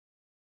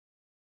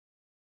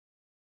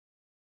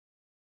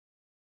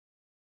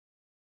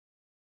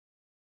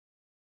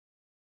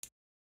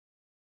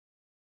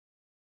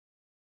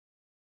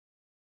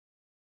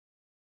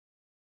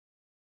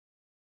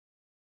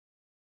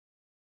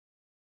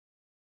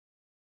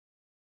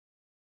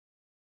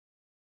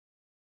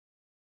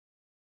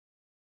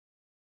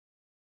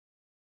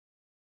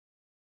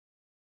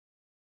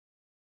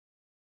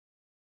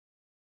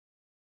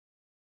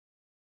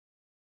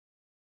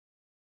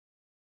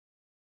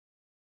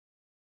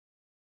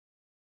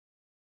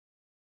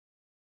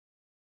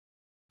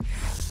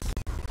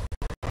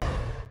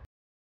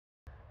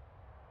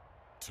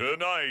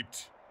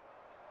Tonight,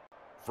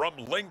 from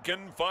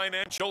Lincoln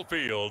Financial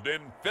Field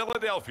in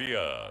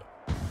Philadelphia,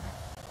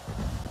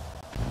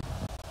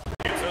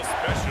 it's a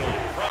special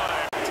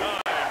prime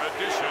time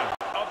edition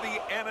of the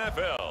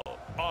NFL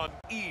on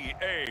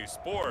EA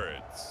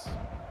Sports.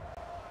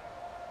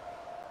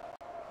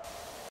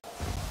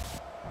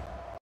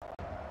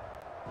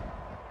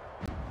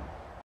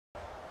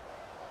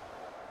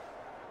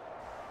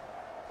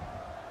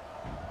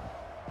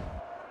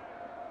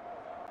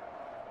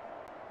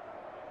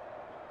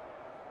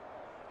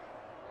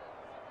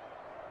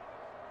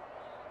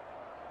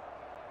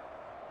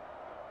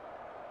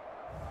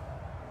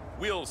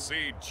 We'll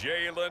see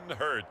Jalen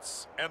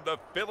Hurts and the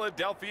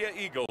Philadelphia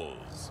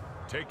Eagles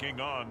taking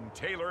on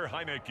Taylor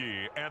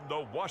Heineke and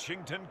the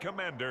Washington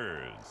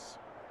Commanders.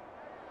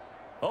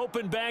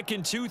 Opened back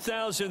in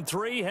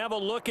 2003, have a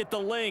look at the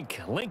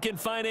link. Lincoln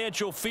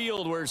Financial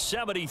Field, where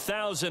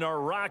 70,000 are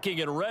rocking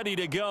and ready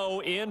to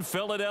go in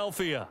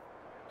Philadelphia.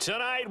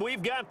 Tonight,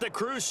 we've got the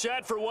crew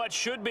set for what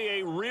should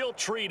be a real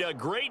treat, a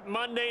great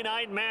Monday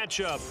night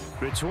matchup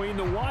between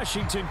the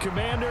Washington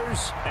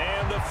Commanders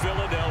and the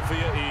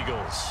Philadelphia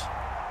Eagles.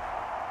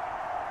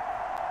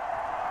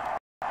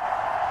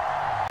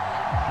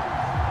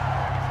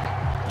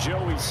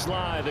 Joey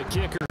Sly, the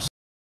kicker,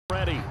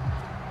 ready.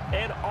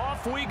 And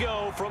off we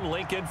go from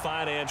Lincoln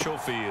Financial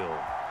Field.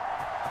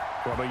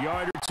 From a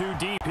yard or two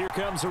deep, here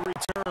comes a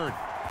return.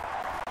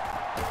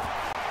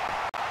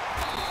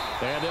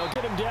 And they'll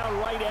get him down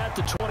right at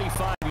the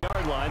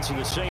 25-yard line, so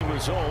the same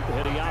result,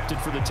 and he opted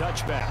for the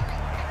touchback.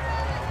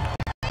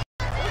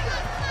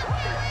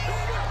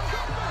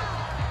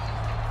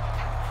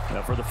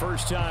 Now, for the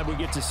first time, we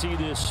get to see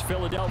this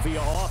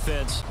Philadelphia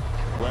offense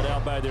led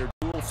out by their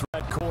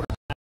dual-threat quarterback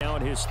now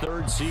in his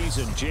third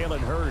season, Jalen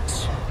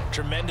Hurts.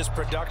 Tremendous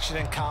production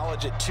in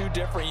college at two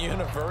different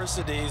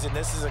universities, and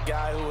this is a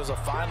guy who was a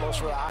finalist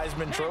for the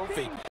Heisman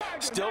Trophy.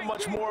 Still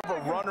much more of a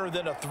runner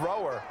than a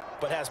thrower,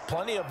 but has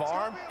plenty of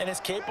arm and is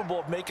capable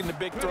of making the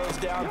big throws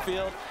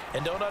downfield.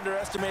 And don't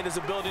underestimate his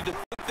ability to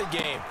think the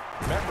game.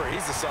 Remember,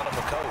 he's the son of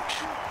a coach.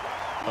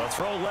 A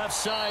throw left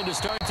side to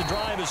start the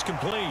drive is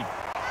complete.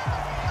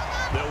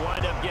 They'll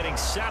wind up getting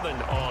 7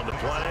 on the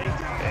play,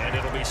 and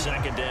it'll be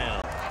second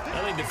down.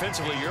 I think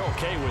defensively you're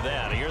okay with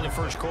that. Here in the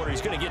first quarter,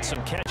 he's going to get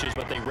some catches,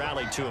 but they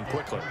rallied to him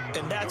quickly.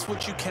 And that's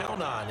what you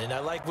count on, and I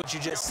like what you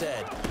just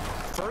said.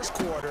 First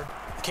quarter,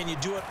 can you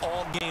do it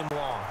all game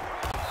long?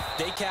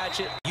 They catch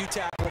it, you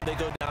tackle them, they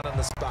go down on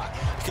the spot.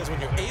 Because when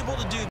you're able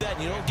to do that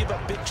and you don't give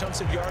up big chunks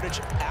of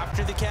yardage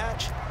after the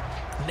catch,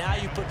 now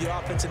you put the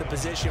offense in a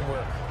position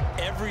where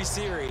every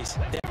series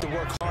they have to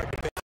work hard to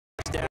pick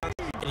down,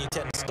 and you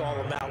tend to stall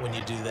them out when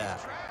you do that.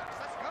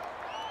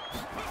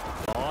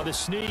 On the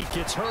sneak,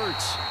 it's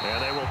Hurts.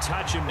 And they will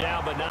touch him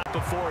down, but not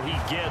before he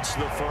gets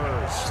the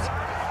first.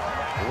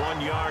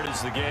 1 yard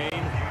is the gain,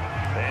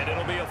 and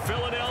it'll be a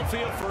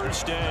Philadelphia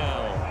first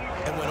down.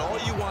 And when all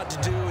you want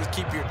to do is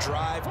keep your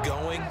drive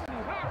going,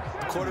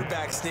 the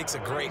quarterback sneak's a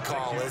great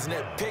call, isn't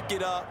it? Pick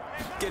it up,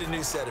 get a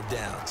new set of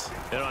downs.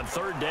 And on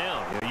third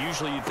down,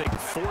 usually you think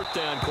fourth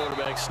down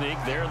quarterback sneak.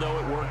 There, though,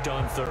 it worked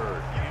on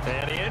third.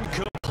 And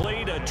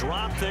incomplete, a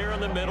drop there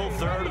in the middle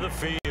third of the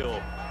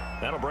field.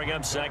 That'll bring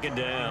up second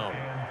down.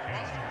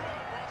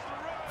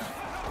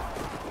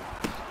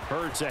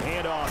 Hurts a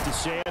handoff to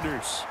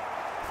Sanders.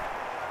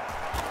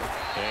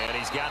 And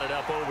he's got it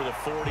up over the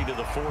 40 to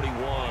the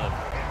 41.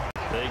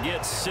 They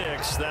get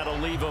 6. That'll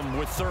leave them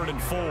with 3rd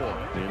and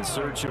 4. In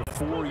search of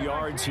 4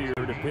 yards here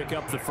to pick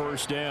up the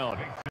first down.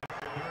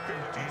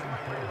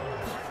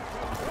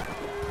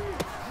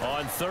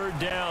 On third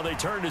down, they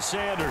turn to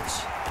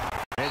Sanders.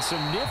 And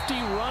some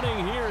nifty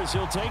running here as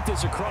he'll take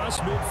this across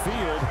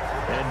midfield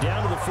and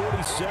down to the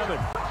 47.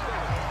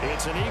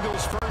 It's an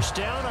Eagles first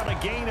down on a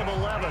gain of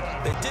 11.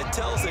 They did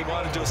tell us they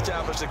wanted to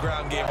establish the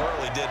ground game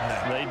early, didn't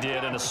they? They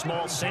did, and a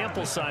small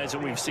sample size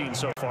that we've seen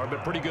so far,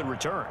 but pretty good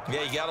return.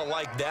 Yeah, you got to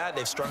like that.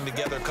 They've strung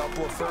together a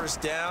couple of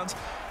first downs,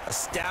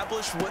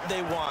 established what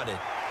they wanted,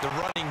 the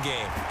running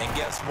game. And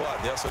guess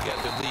what? They also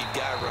got their lead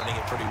guy running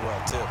it pretty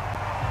well, too.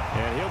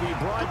 And he'll be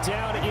brought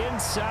down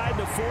inside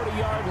the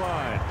 40-yard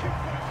line.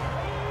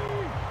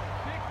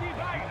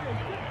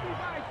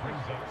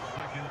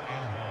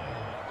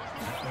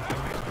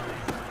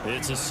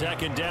 It's a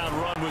second down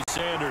run with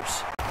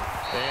Sanders.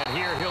 And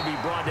here he'll be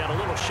brought down a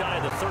little shy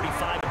of the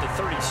 35 to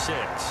 36.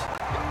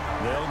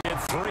 They'll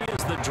get 3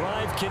 as the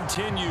drive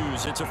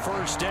continues. It's a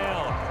first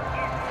down.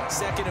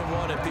 2nd and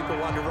 1, and people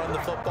want to run the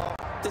football.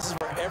 This is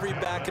where every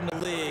back in the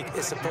league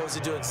is supposed to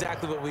do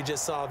exactly what we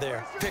just saw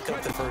there. Pick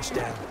up the first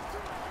down.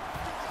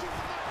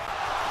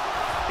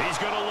 He's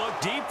going to look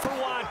deep for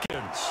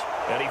Watkins.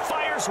 And he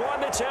fires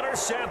one that's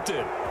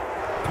intercepted.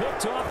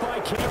 Picked off by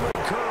Cameron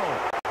Curl.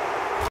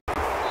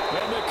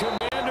 And the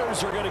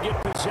Commanders are going to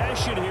get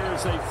possession here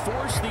as they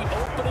force the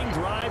opening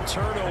drive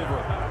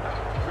turnover.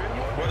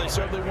 Well, they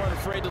certainly weren't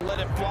afraid to let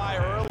it fly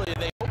early, and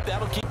they hope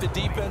that'll keep the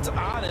defense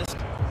honest.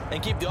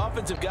 and keep the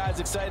offensive guys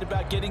excited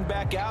about getting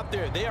back out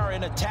there. They are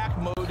in attack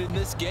mode in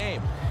this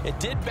game. It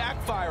did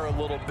backfire a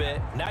little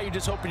bit. Now you're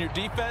just hoping your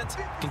defense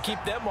can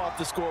keep them off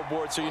the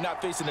scoreboard so you're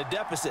not facing a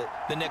deficit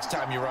the next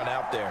time you run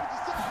out there.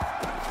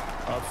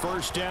 A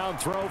first down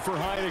throw for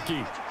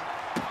Heineke.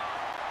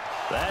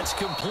 That's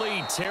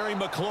complete. Terry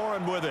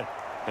McLaurin with it.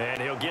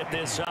 And he'll get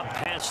this up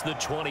past the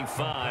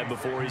 25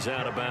 before he's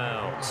out of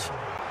bounds.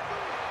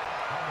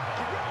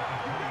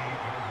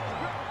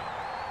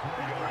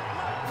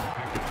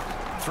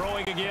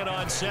 Throwing again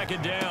on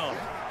second down.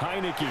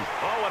 Heineke.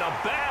 Oh, and a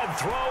bad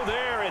throw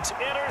there. It's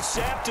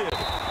intercepted.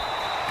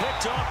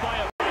 Picked off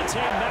by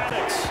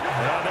Maddox.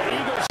 And the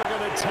Eagles are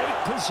going to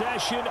take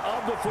possession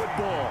of the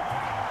football.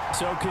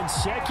 So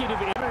consecutive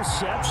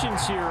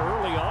interceptions here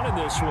early on in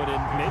this one,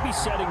 and maybe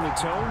setting the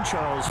tone,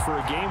 Charles, for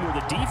a game where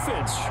the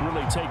defense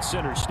really takes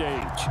center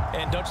stage.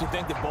 And don't you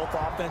think that both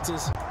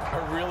offenses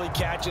are really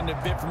catching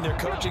a bit from their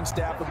coaching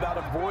staff about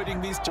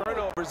avoiding these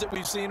turnovers that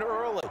we've seen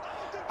early?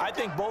 I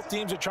think both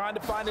teams are trying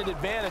to find an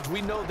advantage.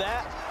 We know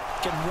that.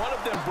 Can one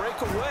of them break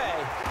away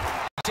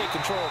and take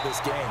control of this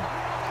game?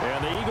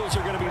 And the Eagles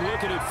are going to be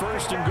looking at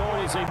first and goal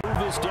as they move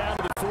this down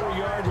to the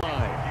 4-yard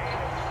line.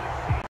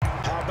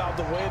 How about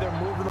the way they're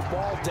moving the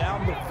ball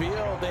down the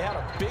field? They had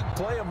a big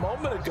play a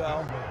moment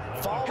ago,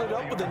 followed it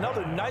up with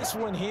another nice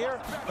one here,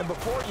 and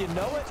before you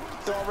know it,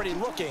 they're already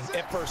looking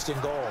at first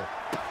and goal.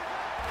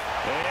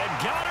 And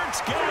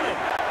Goddard's got it.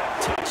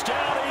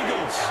 Touchdown,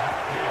 Eagles.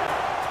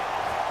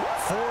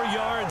 4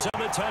 yards on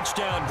the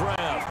touchdown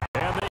grab.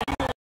 And the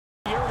Eagles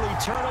the early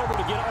turnover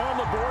to get on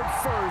the board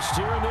first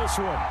here in this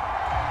one.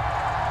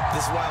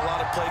 This is why a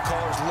lot of play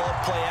callers love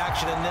play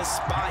action in this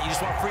spot. You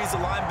just want to freeze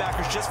the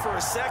linebackers just for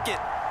a second.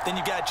 Then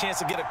you got a chance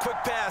to get a quick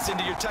pass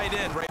into your tight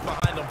end right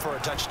behind them for a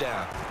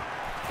touchdown.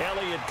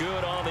 Elliott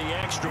good on the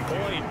extra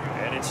point,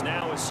 and it's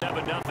now a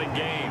 7-0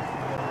 game.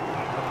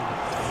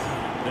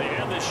 They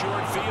had the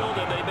short field,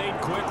 and they made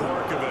quick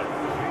work of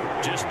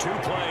it. Just 2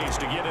 plays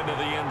to get into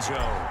the end zone.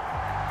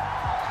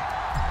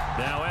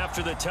 Now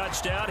after the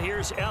touchdown,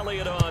 here's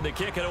Elliott on to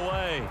kick it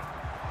away.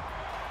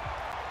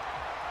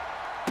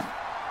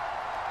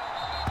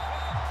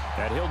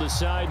 And he'll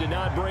decide to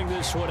not bring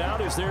this one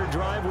out as their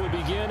drive will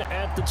begin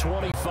at the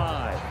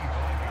 25.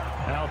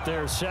 Out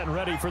there set and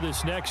ready for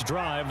this next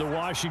drive, the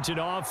Washington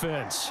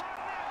offense.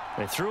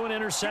 They threw an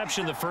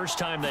interception the first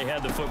time they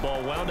had the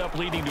football, wound up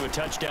leading to a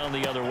touchdown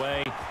the other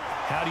way.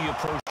 How do you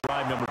approach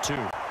drive number 2?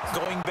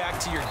 Going back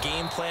to your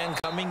game plan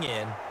coming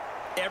in,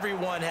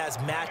 everyone has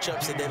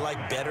matchups that they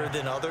like better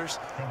than others.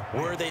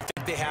 Where they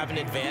think they have an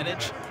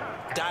advantage,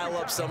 dial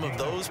up some of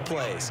those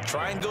plays.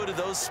 Try and go to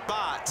those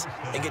spots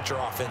and get your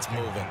offense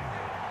moving.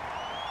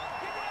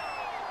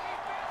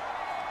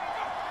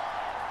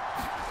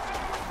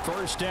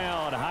 First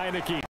down,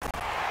 Heineke.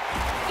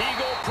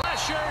 Eagle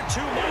pressure,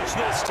 too much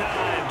this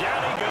time.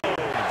 Down he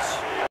goes.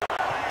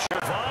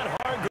 Javon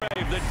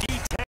Hargrave, the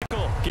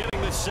D-tackle,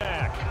 getting the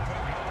sack.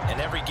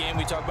 And every game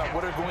we talk about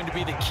what are going to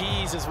be the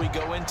keys as we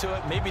go into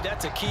it. Maybe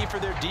that's a key for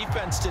their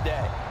defense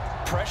today.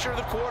 Pressure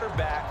the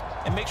quarterback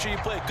and make sure you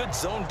play a good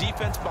zone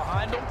defense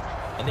behind them,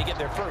 and they get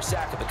their first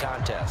sack of the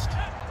contest.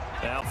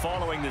 Now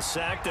following the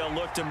sack, they'll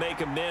look to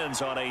make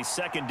amends on a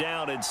 2nd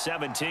down and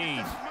 17.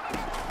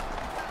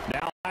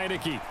 Now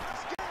Heineke.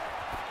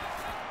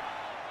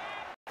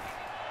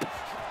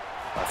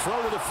 A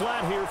throw to the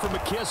flat here for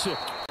McKissick.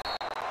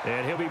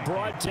 And he'll be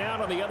brought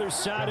down on the other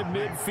side of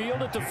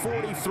midfield at the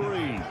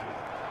 43.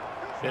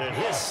 And at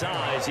his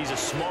size, he's a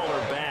smaller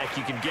back.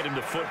 You can get him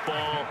to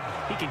football.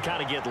 He can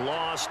kind of get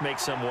lost, make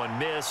someone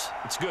miss.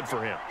 It's good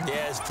for him.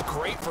 Yeah, it's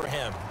great for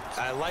him.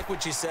 I like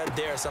what you said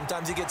there.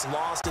 Sometimes he gets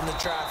lost in the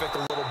traffic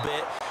a little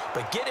bit,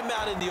 but get him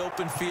out in the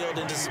open field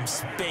into some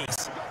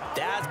space.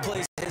 That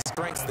plays his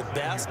strengths the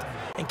best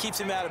and keeps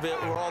him out of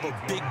it where all the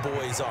big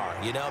boys are.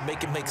 You know,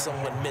 make him make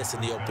someone miss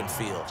in the open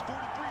field.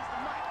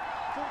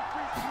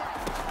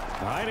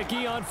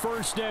 Heineke on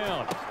first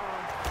down.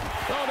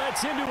 Oh,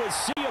 that's into a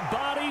sea of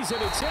bodies,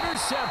 and it's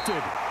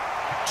intercepted.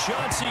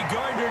 Chauncey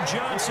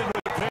Gardner-Johnson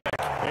with the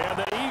pick. And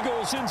the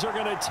Eaglesons are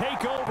going to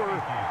take over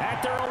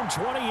at their own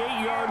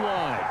 28-yard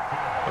line.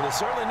 Well, they're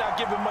certainly not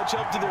giving much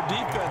help to their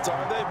defense,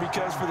 are they?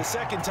 Because for the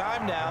 2nd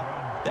time now,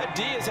 that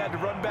D has had to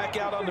run back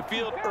out on the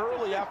field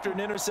early after an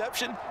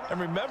interception. And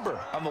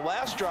remember, on the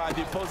last drive,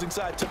 the opposing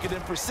side took it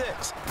in for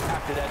 6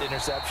 after that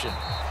interception.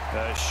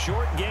 A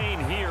short gain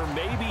here,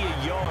 maybe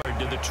a yard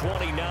to the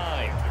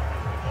 29.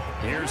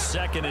 Here's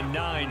 2nd and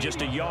 9,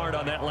 just a yard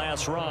on that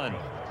last run.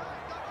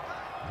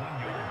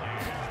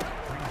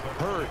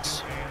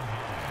 Hurts.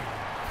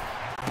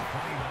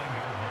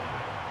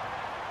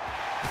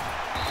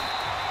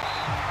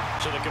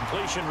 So the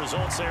completion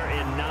results there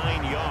in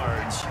 9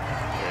 yards.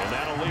 And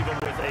that'll leave him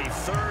with a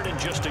 3rd and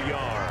just a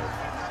yard.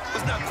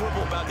 Let's not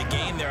quibble about the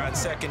gain there on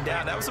 2nd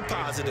down. That was a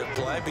positive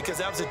play because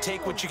that was a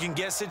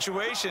take-what-you-can-get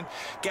situation.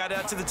 Got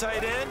out to the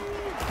tight end.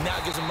 Now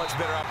it gives him a much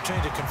better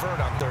opportunity to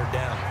convert on 3rd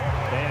down.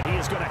 And he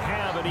is going to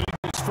have an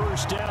Eagles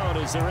first down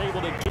as they're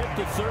able to get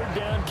the 3rd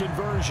down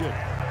conversion.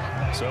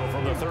 So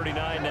from the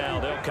 39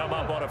 now, they'll come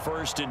up on a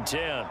 1st and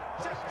 10.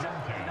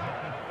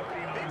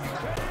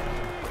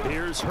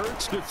 Here's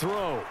Hurts to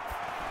throw.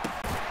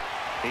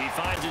 He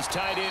finds his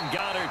tight end,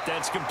 Goddard.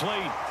 That's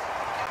complete.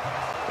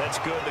 That's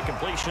good. The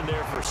completion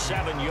there for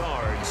 7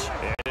 yards.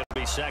 And it'll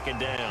be second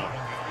down.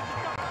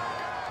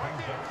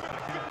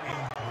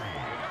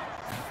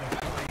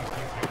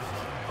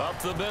 Up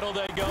the middle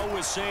they go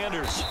with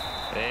Sanders.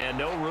 And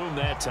no room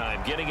that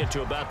time. Getting it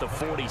to about the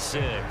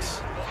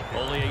 46.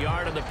 Only a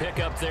yard on the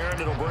pickup there,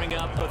 and it'll bring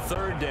up a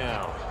third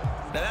down.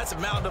 Now, that's a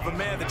mountain of a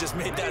man that just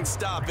made that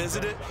stop,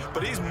 isn't it?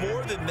 But he's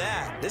more than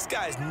that. This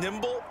guy's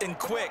nimble and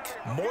quick.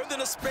 More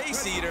than a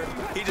space eater.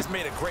 He just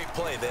made a great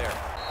play there.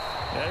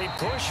 And he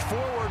pushed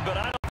forward, but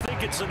I don't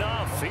think it's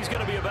enough. He's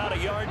going to be about a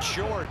yard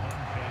short.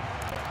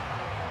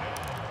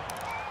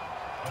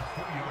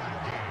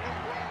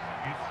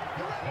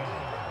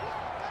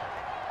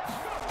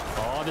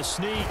 Oh, the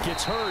sneak.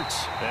 It's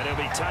Hurts. And he'll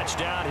be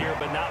touched out here,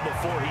 but not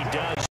before he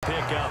does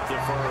pick up the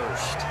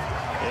first.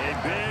 A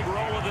big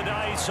roll of the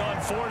dice on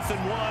 4th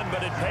and 1,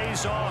 but it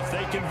pays off.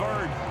 They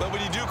convert. But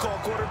when you do call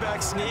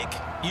quarterback sneak,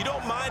 you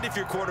don't mind if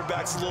your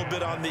quarterback's a little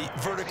bit on the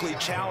vertically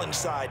challenged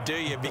side, do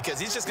you? Because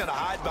he's just going to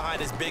hide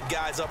behind his big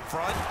guys up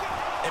front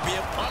and be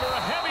under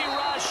a heavy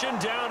rush, and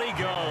down he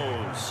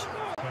goes.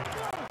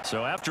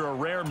 So after a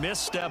rare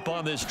misstep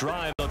on this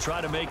drive, they'll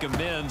try to make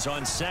amends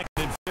on 2nd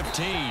and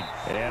 15.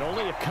 And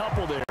only a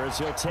couple there as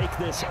he'll take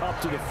this up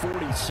to the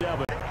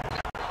 47.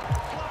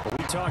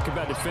 We talk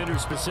about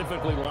defenders,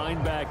 specifically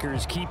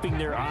linebackers, keeping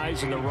their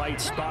eyes in the right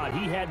spot.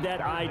 He had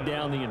that eye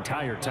down the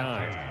entire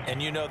time.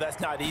 And you know that's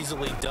not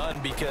easily done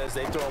because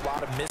they throw a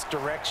lot of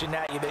misdirection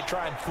at you. They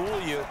try and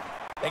fool you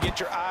and get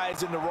your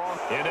eyes in the wrong.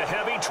 Into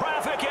heavy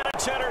traffic, and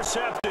it's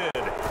intercepted.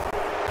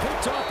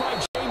 Picked up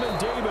by Jamin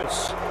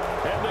Davis.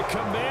 And the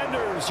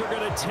Commanders are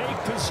going to take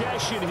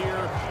possession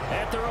here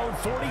at their own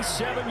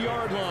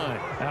 47-yard line.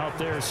 Out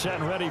there set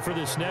and ready for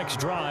this next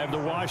drive, the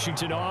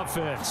Washington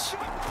offense.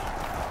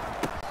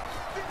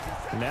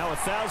 Now a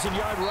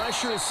 1,000-yard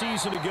rusher a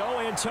season ago,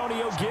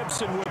 Antonio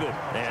Gibson with it.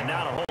 And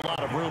not a whole lot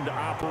of room to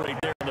operate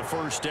there in the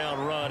first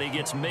down run. He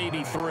gets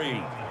maybe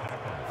 3.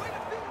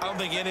 I don't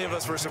think any of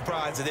us were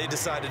surprised that they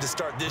decided to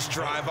start this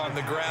drive on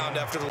the ground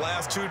after the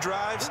last 2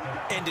 drives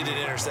ended in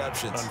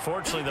interceptions.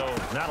 Unfortunately, though,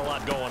 not a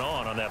lot going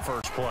on that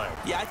first play.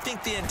 Yeah, I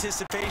think the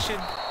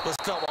anticipation was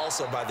felt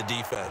also by the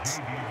defense.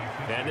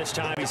 And this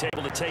time he's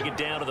able to take it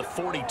down to the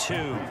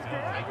 42.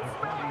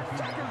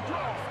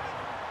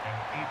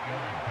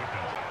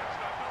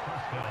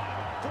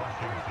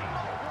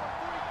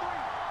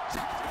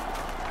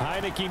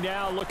 Heineke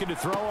now looking to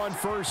throw on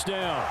first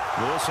down.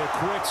 This a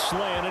quick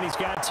slant, and he's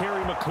got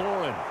Terry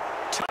McLaurin.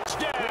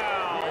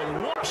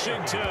 Touchdown,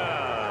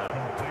 Washington!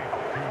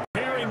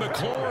 Terry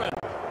McLaurin,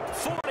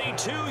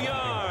 42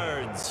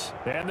 yards.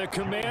 And the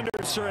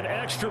Commanders are an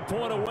extra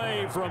point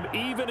away from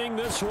evening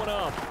this one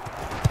up.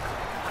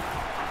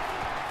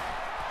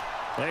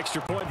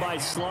 Extra point by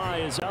Sly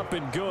is up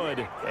and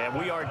good, and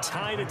we are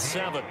tied at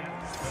 7.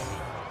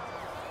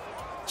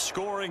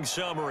 Scoring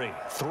summary,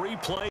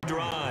 3-play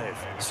drive.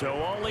 So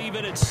all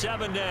even at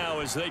 7 now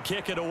as they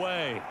kick it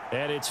away.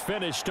 And it's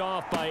finished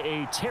off by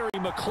a Terry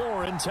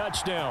McLaurin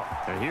touchdown.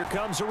 And here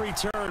comes a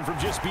return from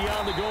just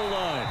beyond the goal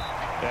line.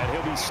 And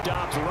he'll be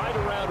stopped right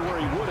around where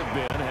he would have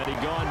been had he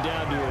gone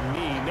down to a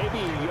knee, maybe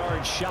a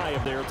yard shy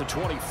of there at the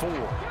 24.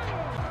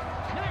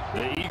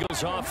 The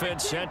Eagles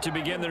offense set to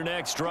begin their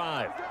next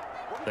drive.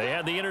 They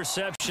had the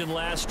interception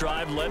last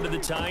drive, led to the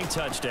tying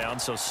touchdown,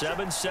 so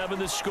 7-7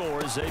 the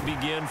score as they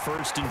begin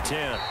 1st and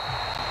 10.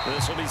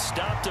 This will be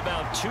stopped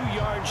about 2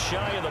 yards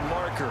shy of the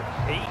marker.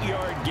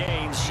 8-yard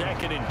gain,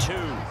 2nd and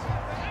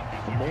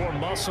 2. More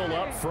muscle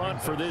up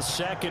front for this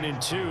 2nd and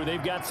 2.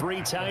 They've got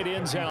 3 tight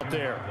ends out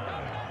there.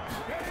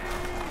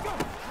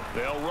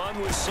 They'll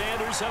run with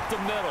Sanders up the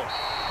middle.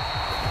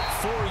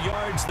 4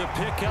 yards the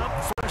pickup,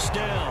 first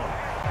down.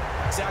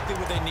 Exactly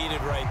what they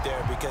needed right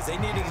there because they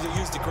needed to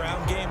use the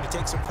ground game to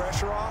take some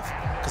pressure off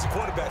because the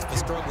quarterback's been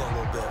struggling a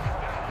little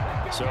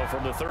bit. So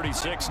from the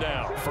 36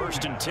 now,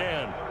 1st and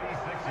 10.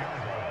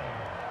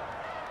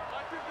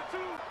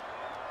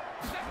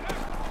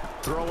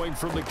 Throwing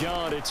from the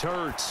gun, it's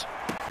Hurts.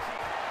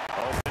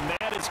 Open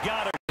man, it's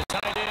Goddard, the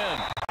tight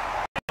end.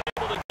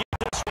 Able to get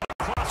this one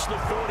across the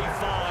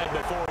 45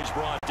 before he's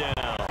brought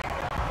down.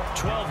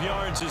 12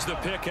 yards is the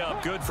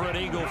pickup, good for an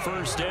Eagle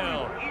first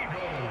down.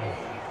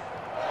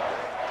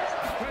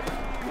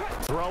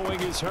 Throwing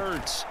is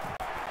Hurts.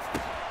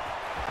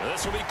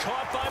 This will be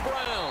caught by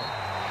Brown.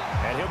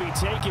 And he'll be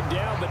taken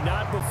down, but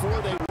not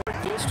before they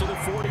work this to the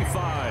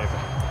 45.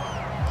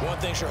 One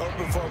thing you're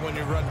hoping for when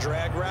you run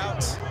drag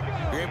routes,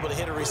 you're able to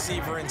hit a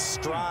receiver in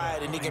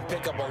stride, and he can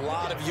pick up a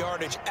lot of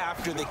yardage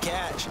after the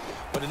catch.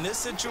 But in this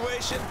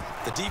situation,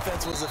 the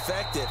defense was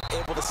effective,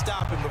 able to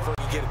stop him before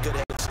you get a good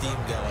head of steam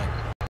going.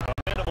 A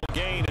minimal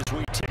gain as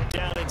we tick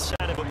down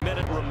inside of a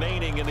minute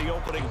remaining in the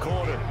opening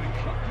quarter.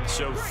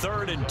 So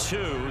 3rd and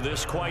 2,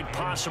 this quite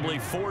possibly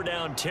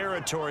 4-down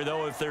territory,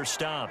 though, if they're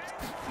stopped.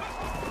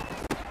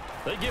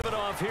 They give it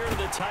off here to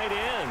the tight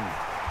end.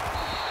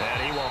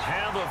 And he will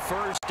have a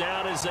first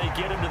down as they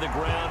get him to the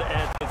ground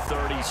at the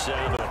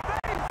 37.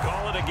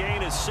 Calling and a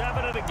gain of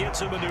 7, and it gets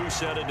him a new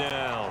set of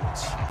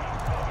downs.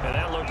 And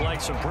that looked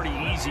like some pretty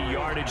easy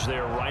yardage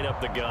there right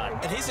up the gut.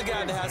 And he's a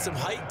guy that has some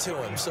height to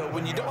him, so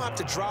when you don't have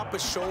to drop a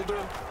shoulder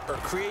or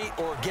create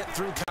or get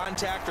through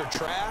contact or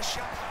trash,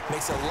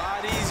 makes it a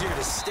lot easier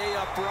to stay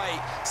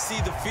upright,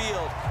 see the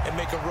field, and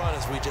make a run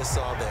as we just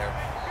saw there.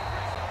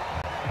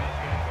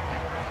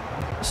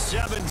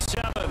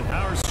 7-7,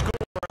 our score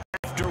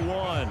after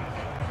 1.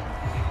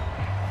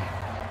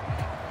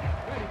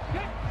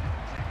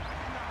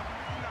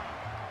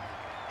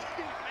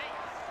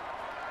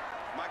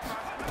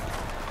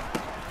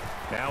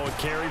 Now a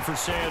carry for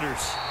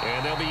Sanders,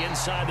 and they'll be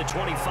inside the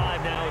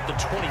 25 now at the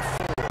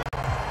 24.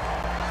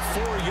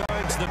 4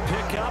 yards the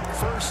pickup,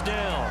 first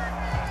down.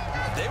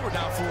 They were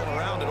not fooling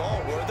around at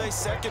all, were they?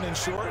 Second and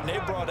short, and they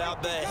brought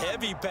out the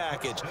heavy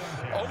package.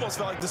 Almost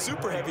felt like the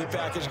super heavy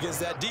package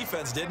against that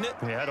defense, didn't it?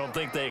 Yeah, I don't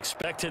think they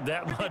expected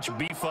that much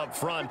beef up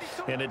front,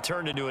 and it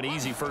turned into an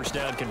easy first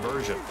down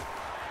conversion.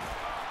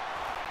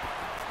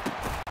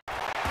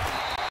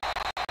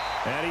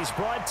 And he's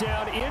brought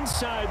down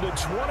inside the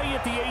 20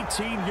 at the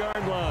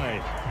 18-yard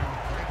line.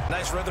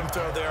 Nice rhythm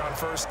throw there on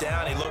first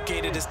down. He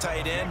located his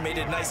tight end, made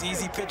it a nice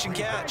easy pitch and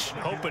catch.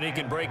 Hoping he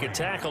can break a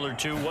tackle or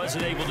two.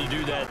 Wasn't able to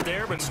do that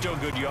there, but still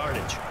good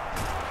yardage.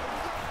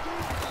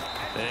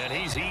 And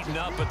he's eaten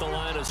up at the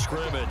line of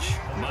scrimmage.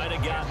 Might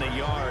have gotten a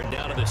yard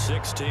down to the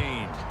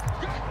 16.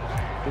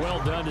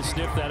 Well done to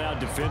sniff that out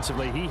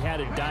defensively. He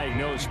had it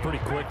diagnosed pretty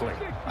quickly.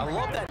 I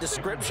love that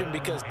description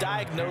because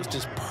diagnosed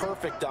is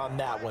perfect on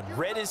that one.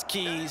 Read his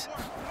keys,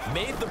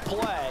 made the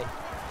play,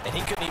 and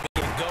he couldn't even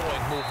get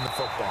going moving the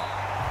football.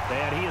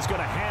 And he is going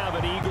to have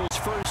an Eagles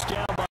first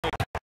down by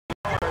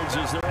yards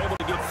as they're able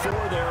to get 4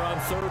 there on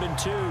 3rd and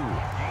 2.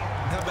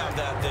 How about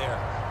that there?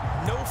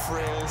 No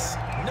frills,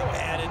 no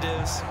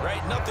additives,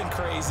 right? Nothing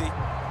crazy.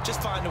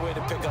 Just find a way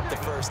to pick up the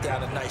first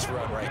down. A nice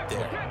run right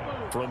there.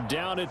 From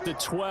down at the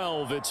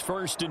 12, it's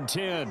 1st and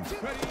 10.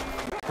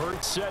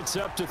 Hurts sets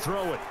up to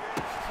throw it.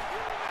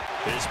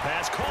 His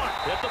pass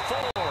caught at the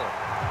 4.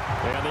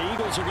 And the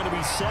Eagles are going to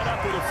be set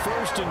up with a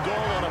 1st and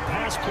goal on a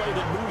pass play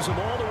that moves them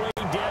all the way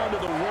down to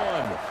the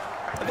 1.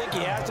 I think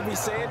he has to be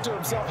saying to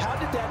himself, how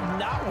did that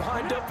not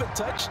wind up a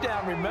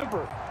touchdown?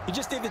 Remember, he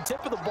just need the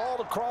tip of the ball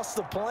to cross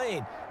the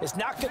plane. It's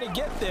not going to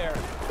get there,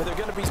 but they're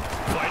going to be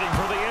fighting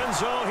for the end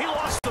zone. He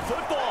lost the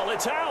football.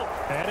 It's out.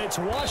 And it's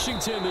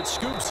Washington that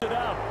scoops it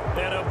up.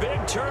 And a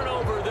big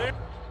turnover there.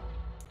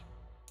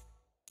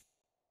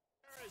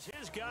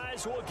 His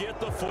guys will get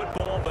the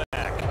football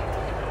back.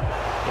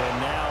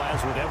 And now,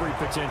 as with every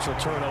potential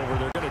turnover,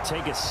 they're going to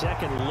take a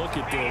second look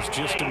at this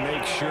just to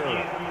make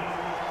sure.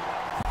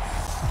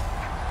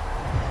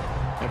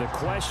 And the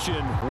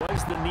question,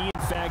 was the knee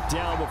in fact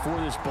down before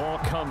this ball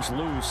comes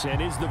loose?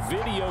 And is the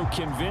video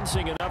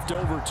convincing enough to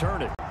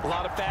overturn it? A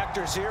lot of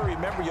factors here.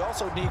 Remember, you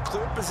also need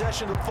clear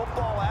possession of the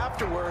football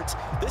afterwards.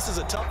 This is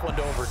a tough one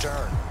to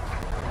overturn.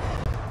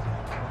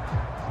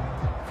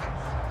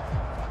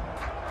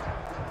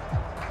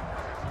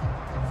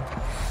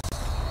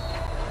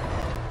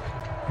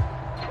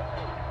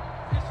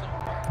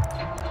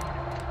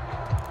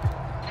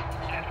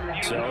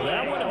 So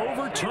that one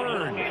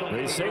overturned.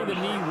 They say the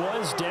knee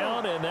was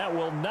down, and that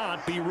will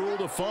not be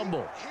ruled a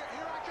fumble.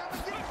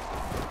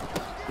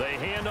 They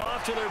hand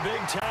off to their big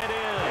tight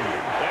end.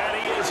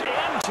 And he is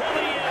into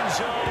the end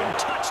zone.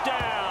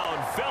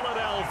 Touchdown,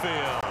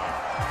 Philadelphia.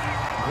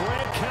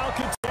 Grant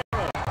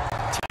Calcaterra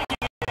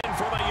taking it in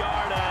from a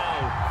yard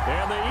out.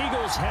 And the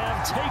Eagles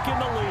have taken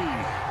the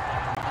lead.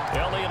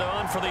 Elliott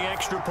on for the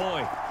extra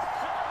point.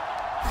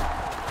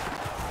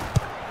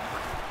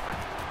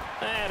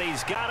 And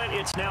he's got it.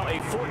 It's now a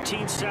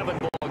 14-7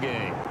 ball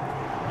game.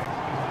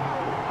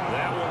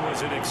 That one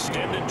was an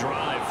extended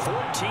drive.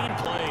 14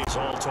 plays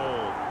all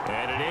told.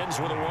 And it ends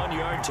with a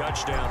 1-yard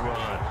touchdown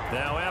run.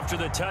 Now after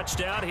the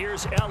touchdown,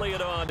 here's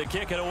Elliott on to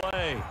kick it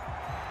away.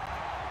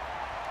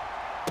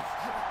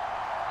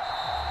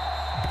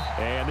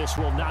 And this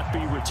will not be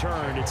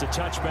returned. It's a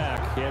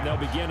touchback, and they'll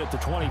begin at the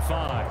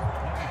 25.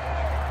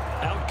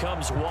 Out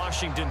comes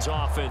Washington's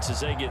offense as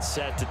they get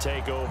set to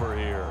take over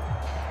here.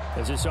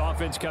 As this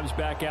offense comes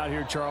back out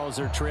here, Charles,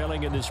 they're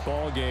trailing in this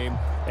ball game,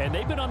 and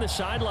they've been on the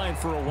sideline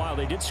for a while.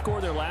 They did score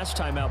their last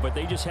time out, but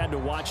they just had to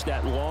watch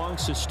that long,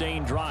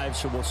 sustained drive,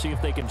 so we'll see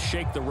if they can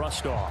shake the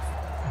rust off.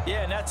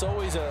 Yeah, and that's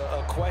always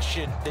a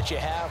question that you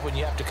have when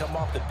you have to come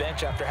off the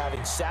bench after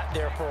having sat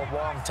there for a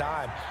long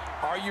time.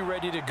 Are you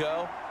ready to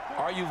go?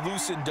 Are you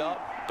loosened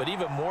up? But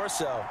even more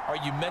so, are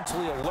you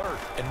mentally alert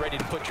and ready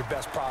to put your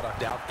best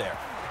product out there?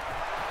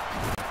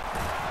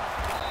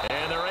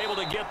 And they're able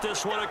to get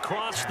this one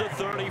across the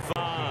 35.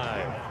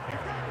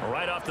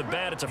 Right off the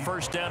bat, it's a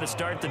first down to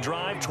start the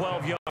drive,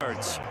 12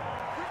 yards.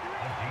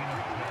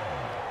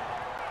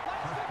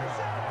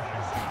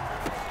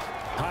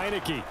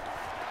 Heineke.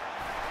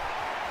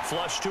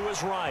 Flush to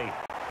his right.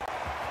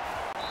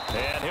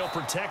 And he'll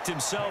protect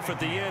himself at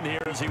the end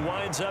here as he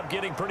winds up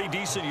getting pretty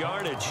decent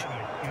yardage.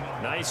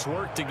 Nice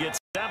work to get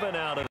 7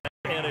 out of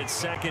that, and it's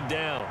second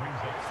down.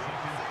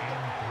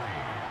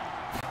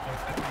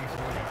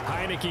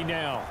 Heineke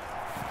now.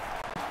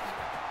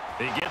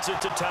 He gets it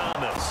to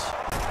Thomas.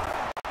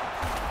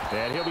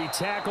 And he'll be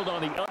tackled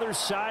on the other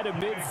side of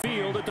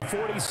midfield at the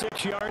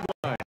 46-yard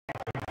line.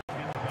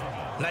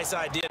 Nice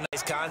idea,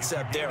 nice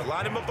concept there.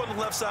 Line him up on the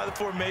left side of the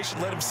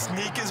formation, let him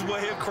sneak his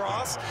way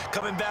across,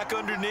 coming back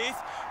underneath,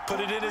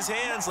 put it in his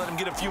hands, let him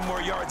get a few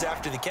more yards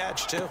after the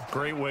catch, too.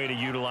 Great way to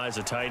utilize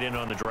a tight end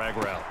on the drag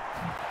route.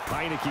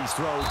 Heineke's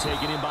throw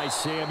taken in by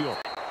Samuel.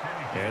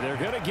 And they're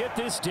going to get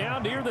this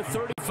down near the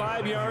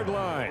 35-yard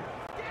line.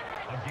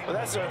 Well,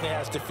 that certainly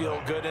has to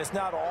feel good. It's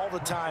not all the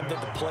time that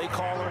the play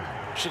caller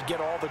should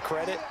get all the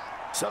credit.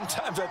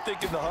 Sometimes I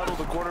think in the huddle,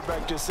 the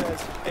quarterback just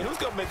says, hey, who's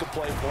going to make a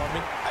play for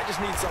me? I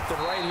just need something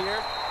right here.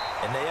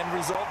 And the end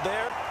result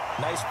there,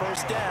 nice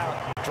first down.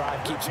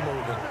 Drive keeps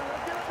moving.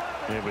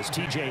 It was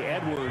T.J.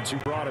 Edwards who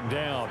brought him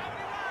down.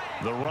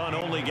 The run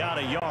only got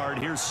a yard.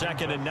 Here's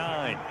 2nd and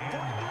 9.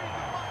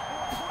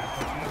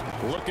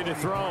 Looking to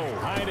throw,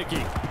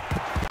 Heineke.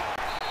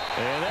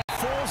 And that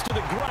falls to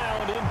the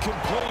ground,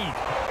 incomplete.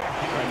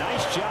 A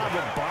nice job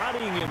of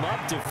bodying him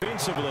up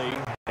defensively.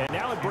 And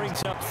now it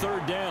brings up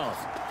 3rd down.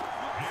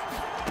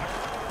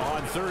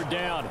 On 3rd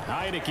down,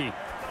 Heineke.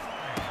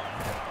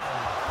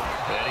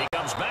 And he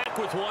comes back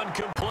with one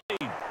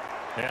complete.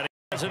 And he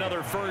has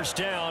another first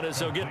down as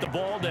they'll get the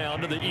ball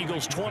down to the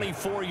Eagles'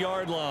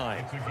 24-yard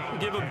line.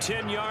 Give them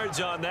 10 yards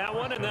on that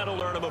one, and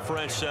that'll earn them a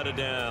fresh set of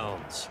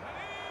downs.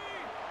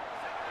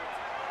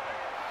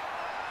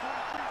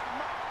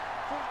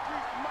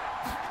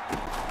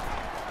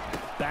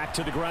 Back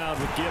to the ground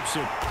with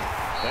Gibson.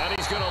 And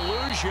he's going to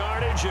lose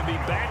yardage and be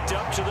backed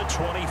up to the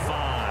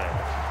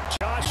 25.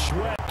 Josh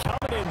Sweat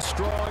coming in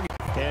strong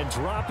and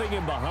dropping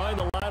him behind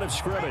the line of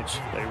scrimmage.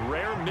 A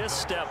rare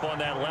misstep on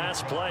that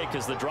last play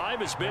because the drive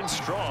has been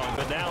strong,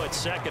 but now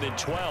it's 2nd and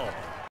 12.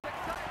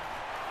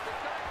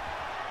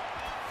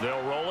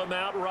 They'll roll him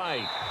out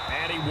right,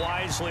 and he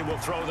wisely will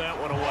throw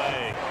that one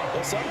away.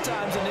 Well,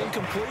 sometimes an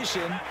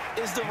incompletion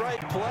is the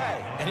right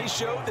play, and he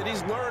showed that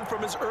he's learned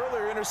from his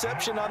earlier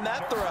interception on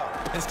that throw.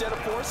 Instead of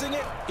forcing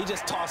it, he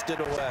just tossed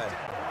it away.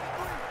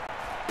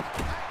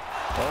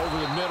 Over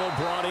the middle,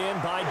 brought in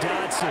by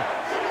Dotson.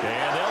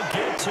 And they'll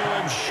get to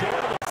him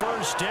short of the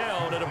first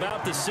down at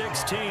about the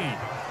 16.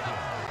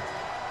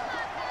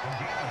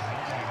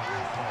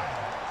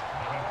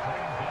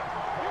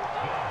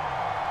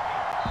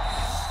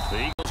 The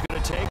Eagles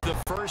going to take the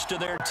first of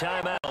their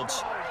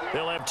timeouts.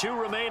 They'll have 2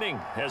 remaining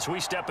as we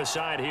step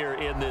aside here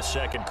in this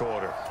 2nd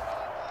quarter.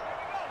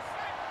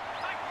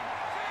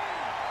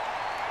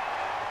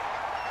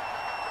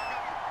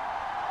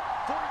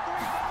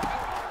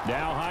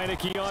 Now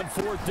Heineke on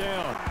 4th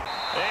down.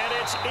 And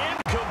it's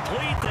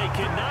incomplete. They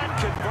cannot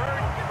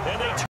convert, and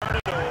they turn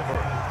it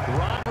over.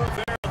 Ron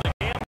Rivera, the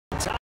game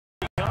top,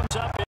 comes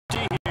up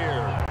empty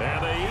here.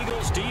 And the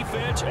Eagles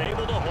defense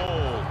able to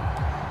hold.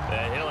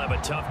 And he'll have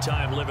a tough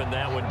time living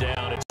that one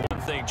down. It's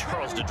one thing,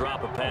 Charles, to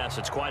drop a pass.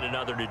 It's quite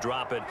another to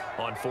drop it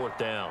on 4th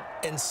down.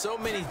 And so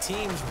many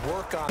teams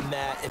work on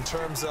that in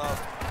terms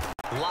of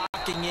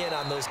locking in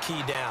on those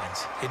key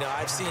downs. You know,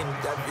 I've seen,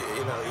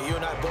 you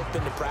and I both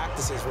been to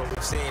practices where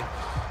we've seen,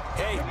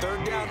 hey,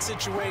 3rd down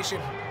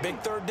situation,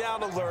 big 3rd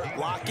down alert,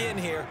 lock in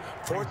here,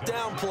 4th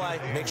down play,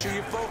 make sure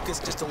you're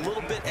focused just a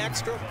little bit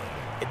extra.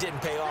 It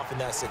didn't pay off in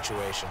that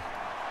situation.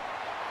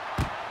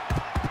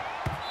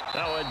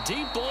 Now a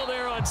deep ball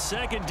there on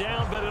 2nd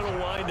down, but it'll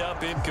wind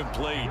up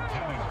incomplete.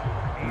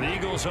 The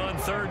Eagles on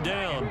 3rd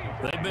down.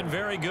 They've been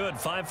very good,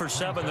 5 for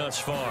 7 thus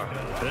far.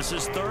 This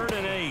is 3rd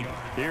and 8.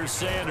 Here's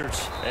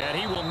Sanders, and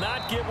he will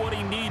not get what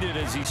he needed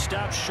as he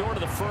stops short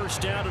of the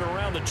first down at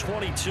around the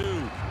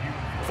 22.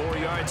 4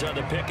 yards on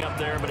the pickup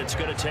there, but it's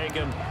going to take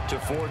him to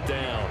 4th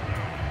down.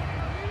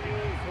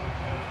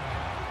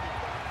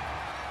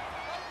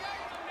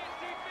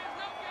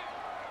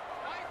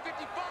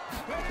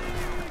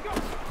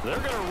 They're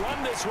going to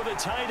run this with a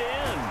tight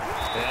end.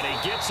 And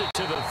he gets it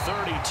to the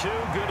 32.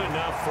 Good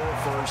enough for a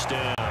first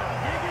down.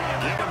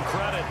 Give them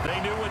credit. They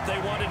knew what they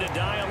wanted to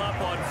dial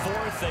up on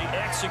 4th. They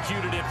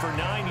executed it for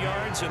 9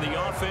 yards, and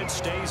the offense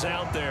stays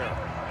out there.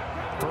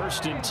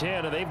 1st and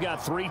 10, and they've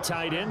got 3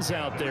 tight ends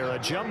out there. A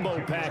jumbo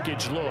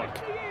package look.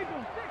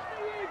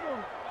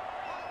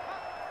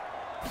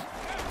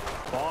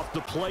 Off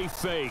the play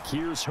fake.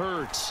 Here's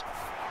Hurts.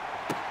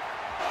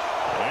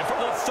 And for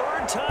the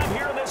 3rd time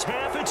here in this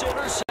half, it's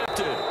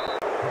intercepted.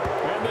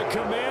 And the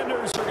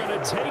Commanders are going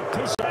to take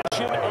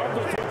possession of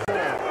the football.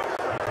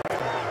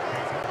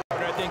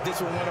 I think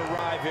this one went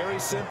awry very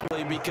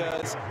simply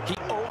because he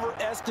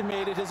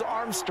overestimated his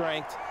arm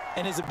strength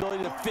and his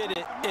ability to fit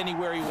it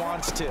anywhere he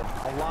wants to.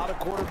 A lot of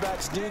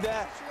quarterbacks do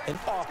that and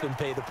often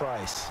pay the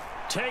price.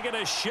 Taking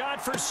a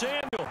shot for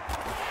Samuel.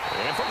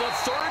 And for the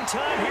 3rd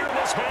time here in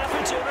this half,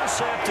 it's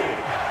intercepted.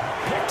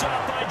 Picked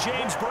up by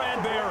James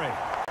Bradbury.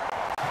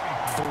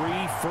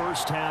 3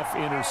 first-half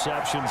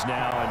interceptions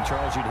now, and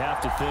Charles, you'd have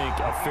to think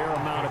a fair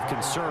amount of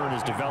concern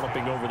is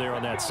developing over there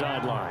on that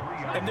sideline.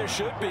 And there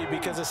should be,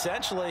 because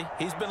essentially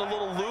he's been a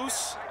little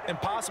loose and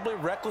possibly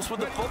reckless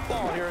with the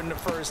football here in the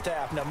first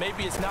half. Now,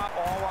 maybe it's not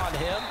all on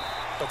him,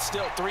 but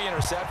still 3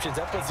 interceptions.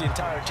 That puts the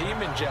entire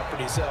team in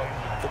jeopardy. So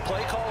the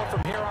play caller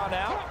from here on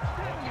out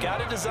got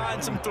to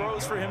design some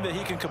throws for him that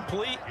he can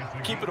complete,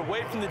 keep it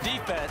away from the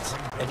defense,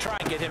 and try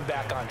and get him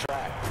back on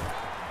track.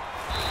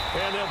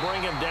 And they'll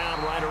bring him down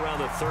right around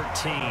the 13.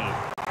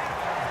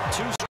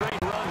 2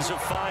 straight runs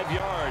of 5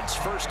 yards,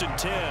 1st and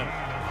 10.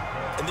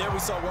 And there we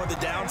saw one of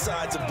the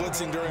downsides of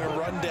blitzing during a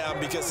rundown,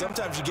 because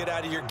sometimes you get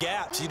out of your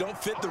gaps. You don't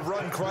fit the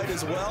run quite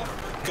as well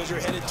because you're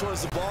headed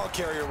towards the ball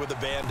carrier with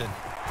abandon.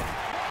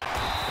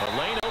 The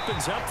lane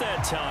opens up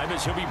that time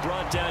as he'll be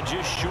brought down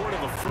just short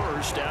of a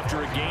first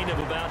after a gain of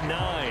about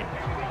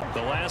 9.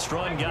 The last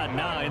run got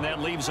 9. That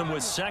leaves him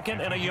with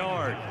 2nd and a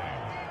yard.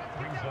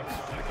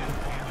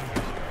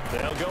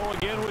 They'll go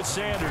again with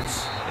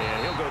Sanders.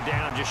 And he'll go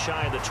down just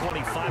shy of the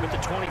 25 at the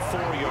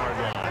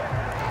 24-yard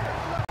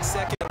line.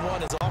 2nd and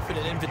 1 is often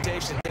an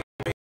invitation to take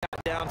a big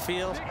shot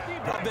downfield.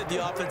 I bet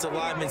the offensive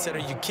lineman said, are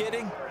you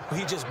kidding?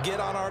 We just get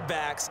on our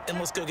backs and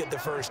let's go get the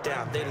first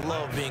down. They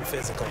love being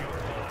physical.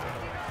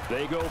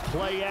 They go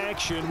play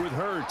action with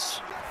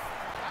Hurts.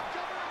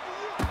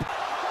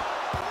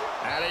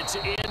 And it's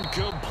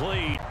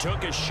incomplete.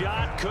 Took a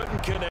shot,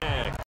 couldn't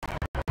connect.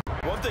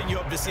 One thing you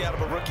hope to see out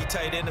of a rookie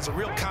tight end is a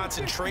real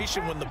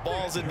concentration when the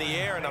ball's in the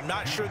air, and I'm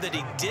not sure that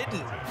he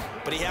didn't,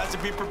 but he has to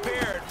be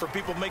prepared for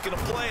people making a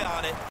play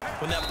on it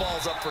when that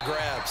ball's up for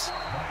grabs.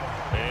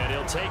 And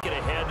he'll take it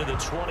ahead to the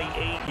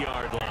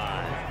 28-yard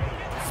line.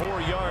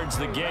 4 yards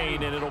the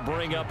gain, and it'll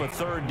bring up a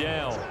 3rd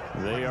down.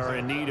 They are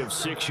in need of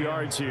 6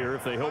 yards here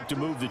if they hope to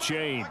move the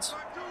chains.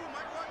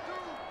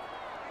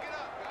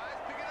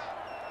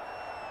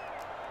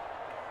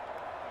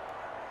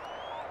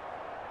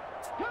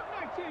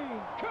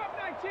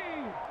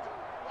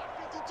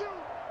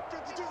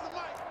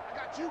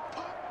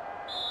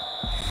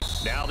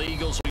 Now the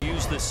Eagles will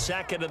use the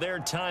 2nd of their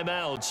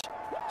timeouts.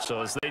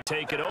 So as they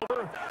take it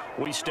over,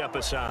 we step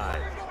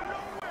aside.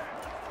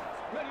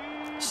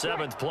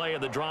 7th play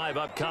of the drive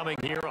upcoming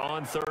here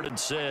on 3rd and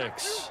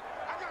 6.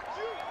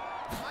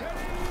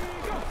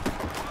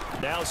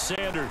 Now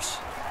Sanders.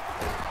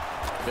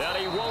 That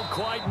he won't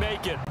quite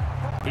make it.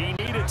 He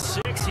needed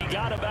 6. He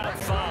got about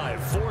 5.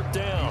 4th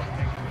down.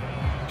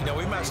 You know,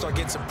 we might start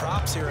getting some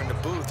props here in the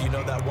booth. You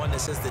know, that one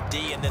that says the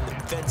D and then the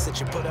fence that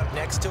you put up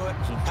next to it.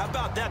 How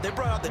about that? They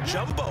brought out the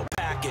jumbo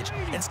package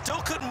and still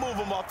couldn't move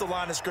him off the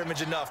line of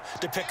scrimmage enough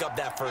to pick up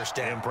that first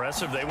down.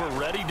 Impressive. They were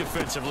ready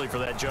defensively for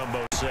that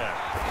jumbo set.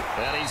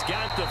 And he's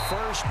got the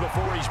first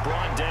before he's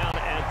brought down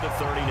at the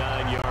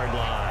 39-yard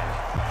line.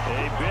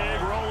 A big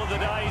roll of the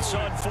dice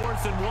on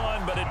 4th and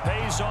 1, but it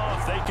pays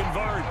off. They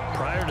convert.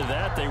 Prior to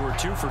that, they were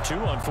 2 for 2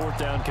 on 4th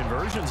down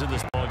conversions in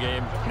this ball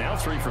game. Now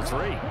 3 for 3.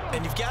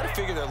 And you've got to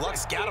figure their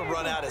luck's got to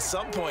run out at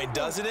some point,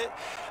 doesn't it?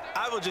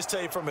 I will just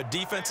tell you from a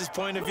defense's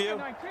point of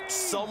view,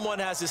 someone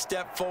has to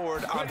step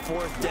forward on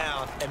 4th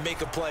down and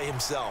make a play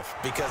himself,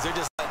 because they're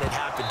just letting it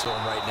happen to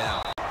him right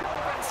now.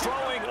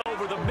 Throwing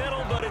over the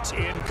middle, but it's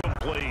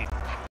incomplete.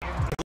 It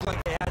looked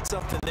like they had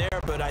something there,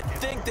 but I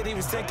think that he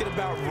was thinking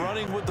about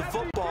running with the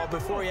football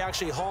before he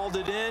actually hauled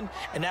it in,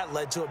 and that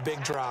led to a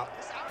big drop.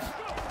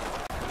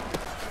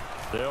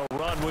 They'll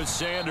run with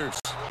Sanders.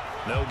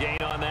 No gain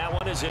on that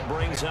one as it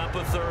brings up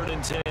a 3rd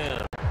and 10.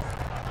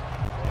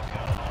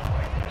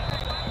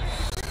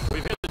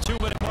 We've hit the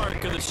 2-minute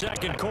mark of the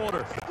 2nd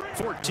quarter.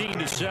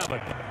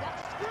 14-7.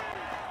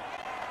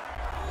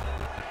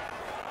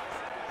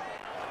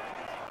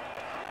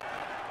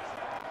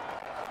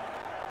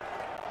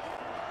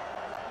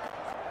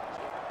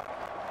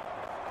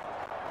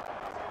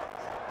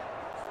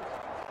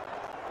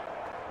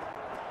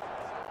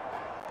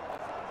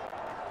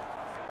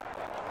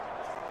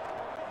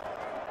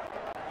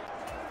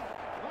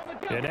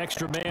 An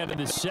extra man in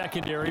the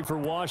secondary for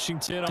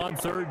Washington on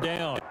 3rd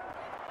down.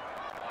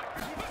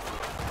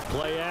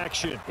 Play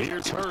action.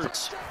 Here's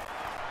Hurts.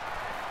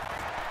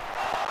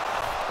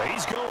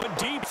 He's going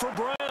deep for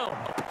Brown.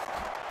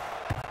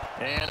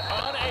 And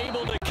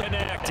unable to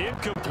connect.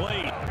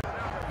 Incomplete.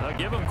 I'll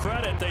give them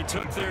credit. They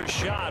took their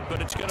shot,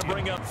 but it's going to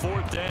bring up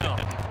 4th down.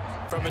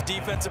 From a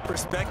defensive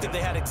perspective,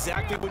 they had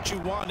exactly what you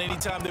want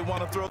anytime they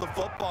want to throw the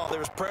football. There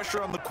was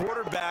pressure on the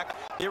quarterback.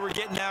 They were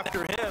getting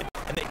after him,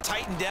 and they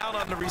tightened down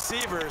on the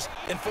receivers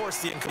and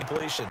forced the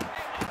incompletion.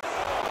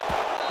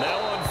 Now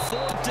on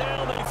 4th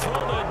down, they throw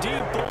the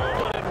deep ball,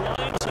 but it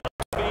winds up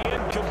to be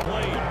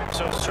incomplete.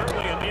 So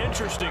certainly an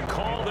interesting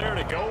call there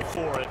to go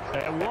for it.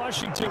 And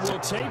Washington will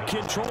take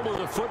control of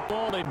the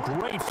football in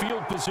great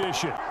field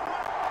position.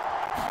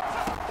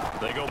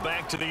 They go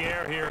back to the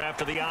air here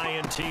after the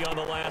INT on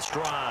the last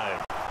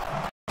drive.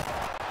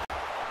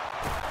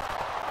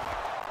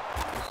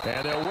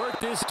 And they'll work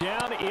this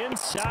down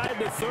inside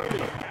the 30.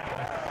 Well,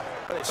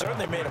 they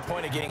certainly made a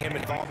point of getting him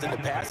involved in the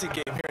passing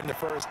game here in the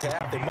first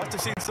half. They must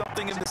have seen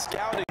something in the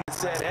scouting that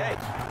said, hey,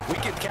 we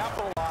can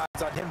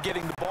capitalize on him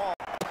getting the ball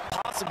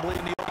possibly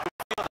in the open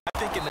field. I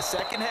think in the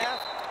second half,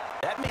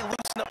 that may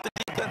loosen up the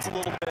defense a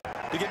little bit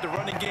to get the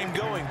running game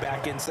going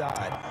back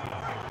inside.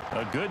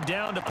 A good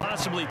down to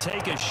possibly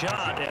take a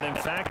shot, and in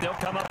fact, they'll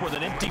come up with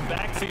an empty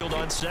backfield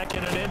on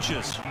 2nd and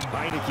inches.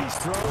 Heineke's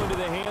throw into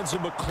the hands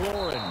of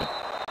McLaurin.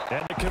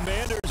 And the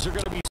Commanders are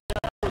going to be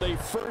set up with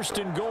a 1st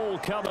and goal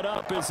coming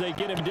up as they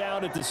get him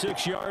down at the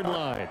 6-yard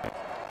line.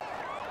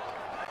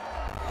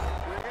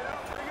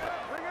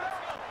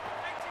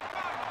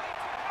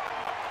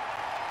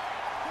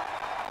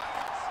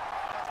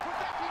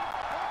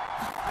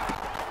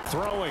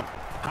 Throwing,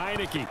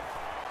 Heineke.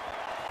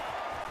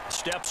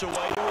 Steps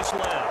away to his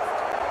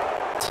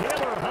left.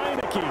 Taylor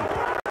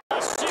Heineke. A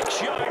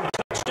 6-yard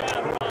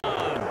touchdown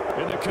run.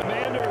 And the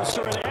Commanders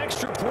are an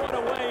extra point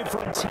away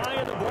from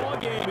tying the ball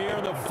game here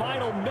in the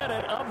final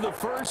minute of the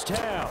first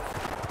half.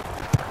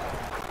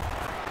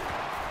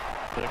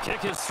 The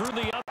kick is through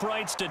the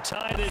uprights to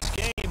tie this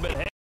game, but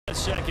hang on a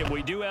second,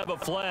 we do have a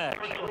flag.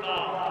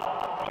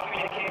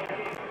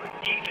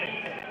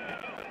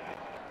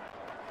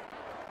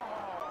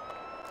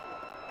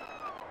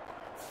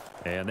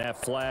 And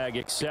that flag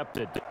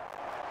accepted.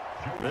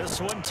 This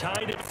one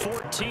tied at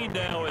 14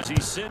 now as he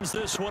sends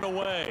this one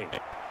away.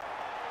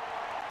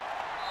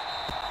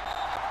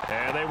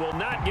 And they will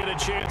not get a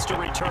chance to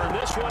return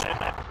this one.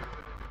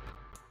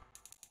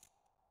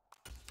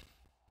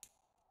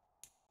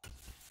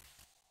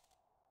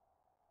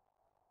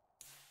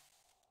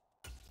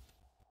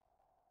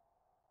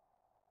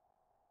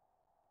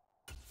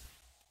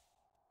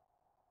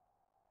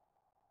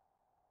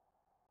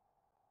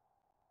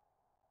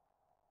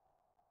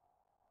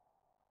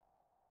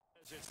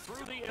 It's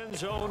through the end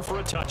zone for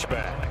a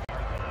touchback.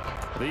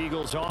 The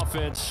Eagles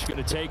offense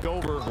going to take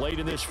over late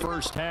in this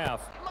first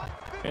half.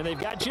 And they've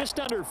got just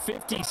under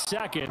 50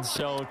 seconds,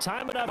 so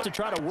time enough to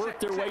try to work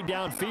their way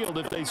downfield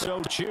if they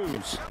so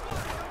choose.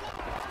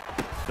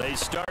 They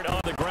start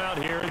on the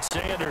ground here at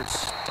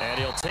Sanders. And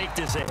he'll take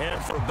this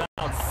ahead for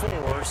about 4.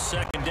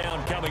 2nd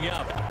down coming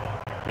up.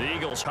 The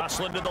Eagles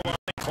hustling to the line,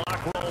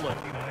 clock rolling.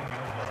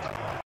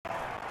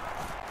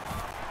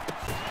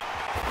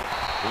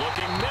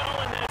 Looking middle,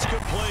 and that's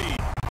complete.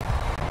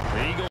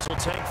 The Eagles will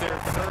take their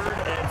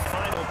 3rd and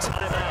final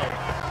timeout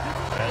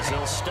as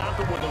they'll stop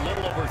it with a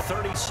little over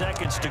 30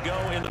 seconds to go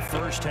in the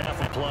first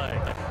half of play.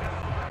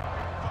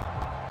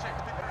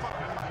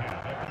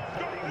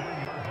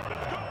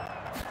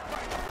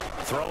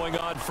 Throwing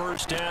on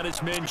 1st down, it's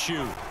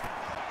Minshew.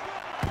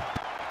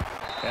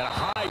 And a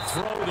high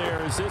throw there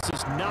as this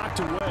is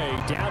knocked away,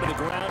 down to the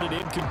ground and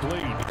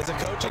incomplete. As a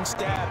coaching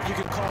staff, you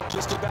can call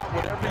just about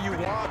whatever you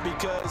want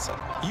because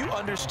you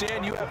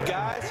understand you have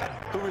guys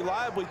who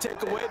reliably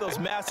take away those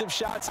massive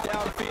shots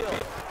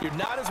downfield. You're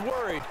not as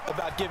worried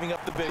about giving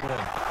up the big one.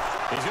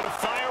 He's going to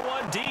fire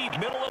one deep,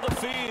 middle of the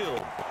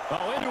field.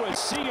 Oh, into a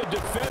sea of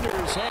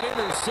defenders and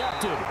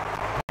intercepted.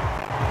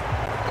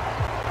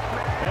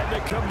 And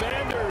the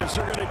Commanders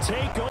are going to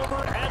take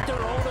over at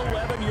their own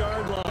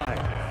 11-yard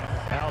line.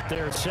 Out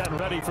there set and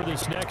ready for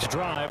this next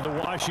drive, the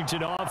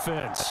Washington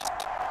offense.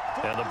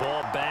 And the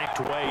ball backed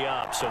way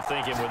up, so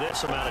thinking with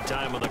this amount of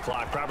time on the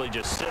clock, probably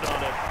just sit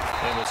on it,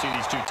 and we'll see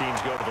these two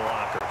teams go to the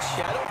lockers.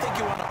 Yeah, I don't think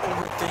you want to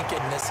overthink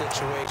it in this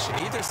situation,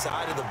 either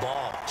side of the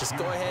ball. Just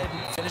go ahead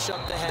and finish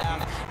up the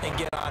half and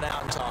get on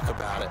out and talk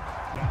about it.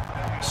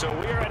 So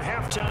we are at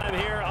halftime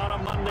here on a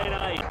Monday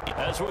night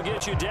as we'll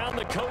get you down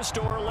the coast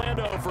to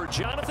Orlando for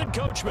Jonathan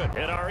Coachman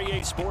at our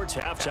EA Sports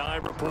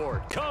Halftime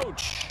Report.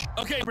 Coach.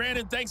 Okay,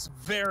 Brandon, thanks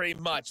very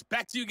much.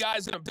 Back to you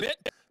guys in a bit.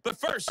 But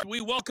first,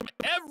 we welcome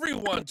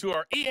everyone to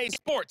our EA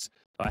Sports.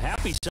 A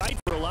happy sight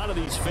for a lot of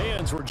these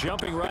fans. We're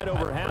jumping right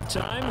over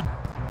halftime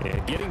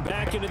and getting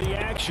back into the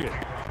action.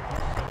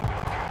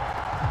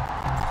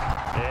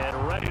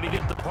 And ready to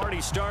get the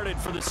party started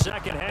for the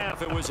second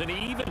half. It was an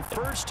even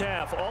first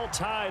half, all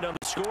tied on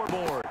the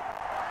scoreboard.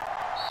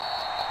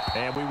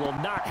 And we will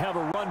not have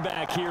a run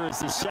back here as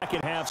the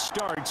second half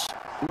starts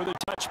with a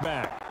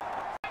touchback.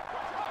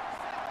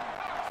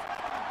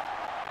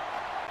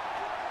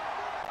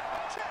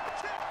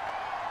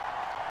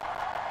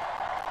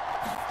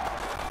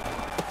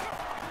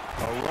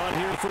 A run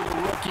here for the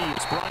rookie.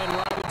 It's Brian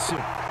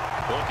Robinson.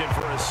 Looking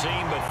for a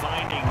seam, but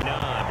finding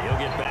none. He'll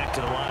get back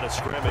to the line of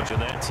scrimmage,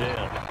 and that's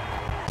it.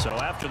 So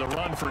after the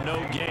run for no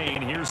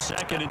gain, here's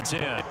 2nd and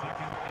 10.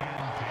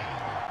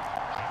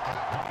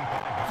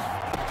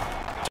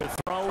 To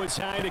throw is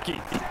Heineke.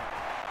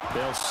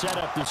 They'll set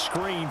up the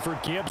screen for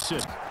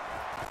Gibson.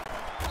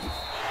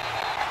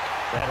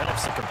 That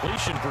helps the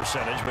completion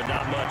percentage, but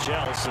not much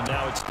else, and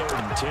now it's 3rd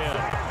and 10.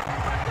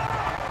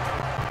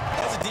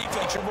 As a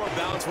defense, you're more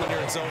balanced when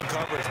you're in zone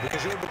coverage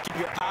because you're able to keep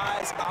your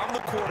eyes on the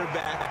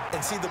quarterback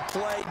and see the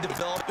play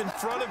develop in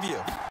front of you.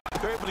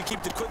 You're able to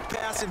keep the quick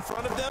pass in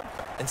front of them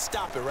and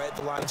stop it right at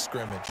the line of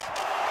scrimmage.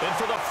 And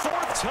for the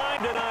 4th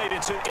time tonight,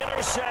 it's an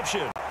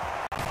interception.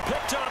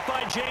 Picked up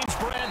by James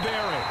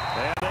Bradbury.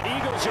 And the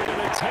Eagles are going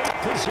to take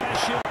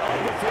possession of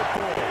the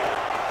football.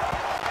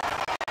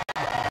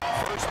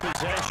 First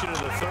possession of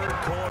the 3rd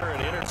quarter,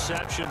 an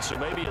interception, so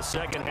maybe a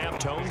second half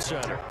tone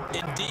setter.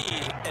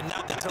 Indeed, and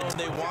not the tone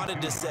they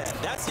wanted to set.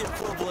 That's the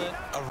equivalent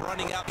of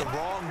running out the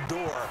wrong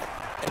door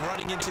and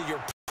running into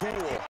your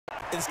pool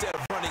instead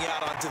of running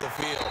out onto the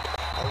field.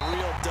 A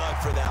real dud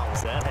for that one.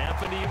 Has that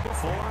happened to you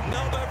before?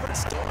 No, but I've heard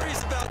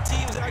stories about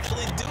teams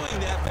actually doing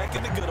that back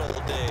in the good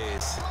old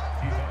days.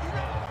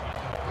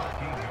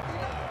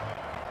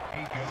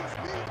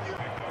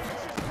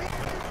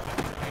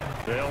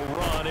 They'll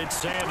run. It's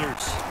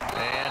Sanders.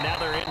 And now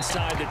they're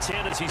inside the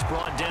 10 as he's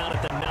brought down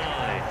at the 9.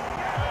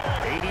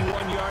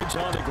 81 yards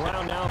on the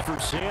ground now for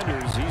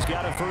Sanders. He's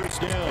got a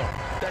first down.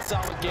 That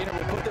solid gainer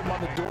will put them on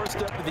the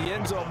doorstep of the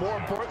end zone. More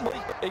importantly,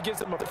 it gives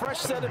them a fresh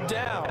set of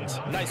downs.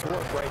 Nice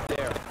work right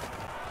there.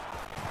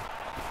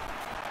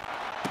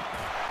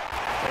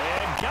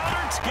 And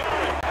Goddard's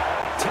got it.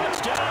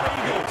 Touchdown,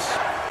 Eagles.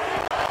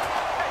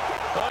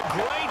 A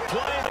great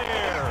play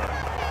there.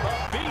 A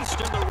beast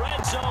in the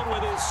red zone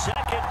with his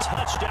second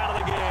touchdown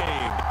of the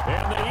game.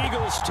 And the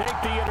Eagles take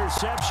the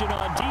interception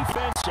on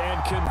defense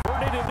and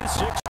convert it into 6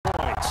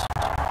 points.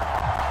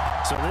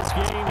 So this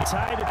game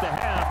tied at the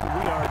half.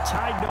 We are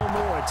tied no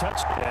more. A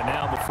touchdown. And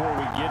now before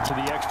we get to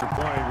the extra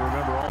point,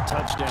 remember all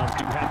touchdowns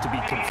do have to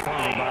be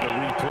confirmed by the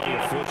replay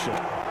official.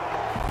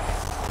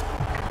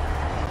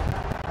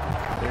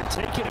 They're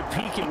taking a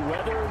peek at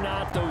whether or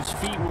not those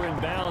feet were in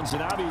bounds,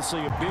 and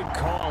obviously a big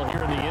call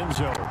here in the end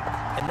zone.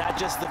 And not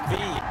just the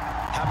feet.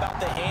 How about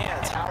the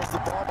hands? How's the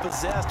ball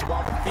possessed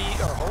while the feet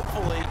are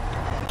hopefully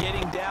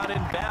getting down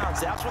in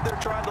bounds? That's what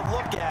they're trying to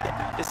look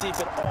at to see if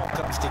it all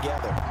comes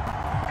together.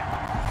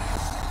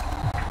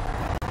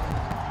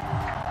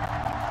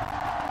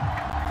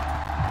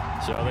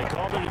 So they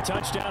called it a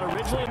touchdown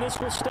originally, and this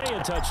will stay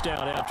a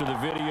touchdown after the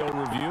video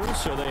review,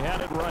 so they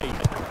had it right.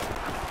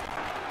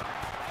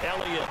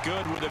 Elliott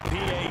good with a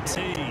PAT,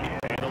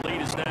 and the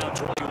lead is now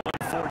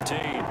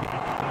 21-14.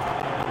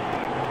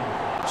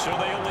 So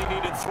they only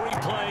needed 3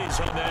 plays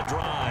on that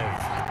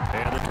drive.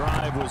 And the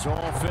drive was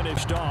all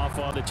finished off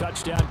on the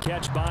touchdown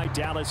catch by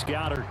Dallas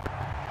Goedert.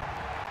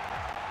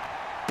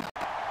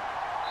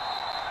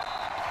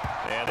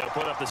 And they'll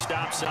put up the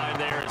stop sign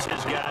there as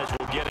his guys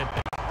will get it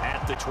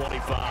at the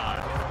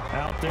 25.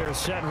 Out there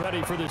set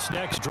ready for this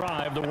next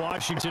drive, the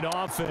Washington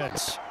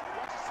offense.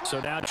 So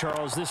now,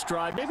 Charles, this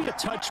drive maybe a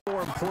touch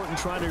more important,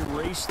 trying to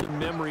erase the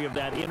memory of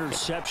that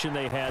interception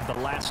they had the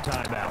last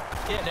time out.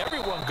 Yeah, and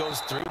everyone goes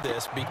through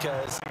this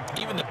because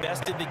even the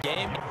best in the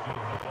game,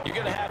 you're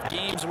going to have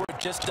games where it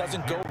just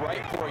doesn't go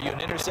right for you, and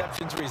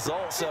interceptions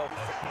result. So,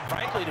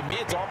 frankly, to me,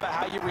 it's all about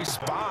how you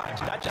respond,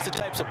 not just the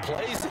types of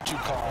plays that you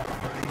call,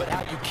 but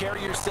how you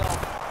carry yourself,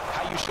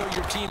 how you show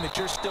your team that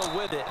you're still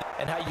with it,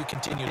 and how you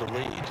continue to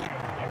lead.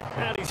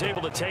 And he's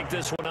able to take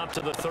this one up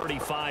to the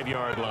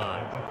 35-yard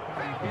line.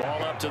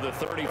 Ball up to the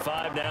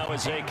 35 now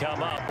as they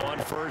come up on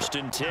 1st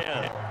and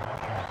 10.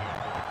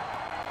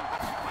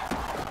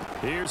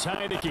 Here's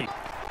Heineke.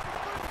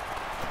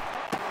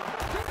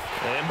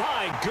 And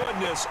my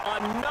goodness,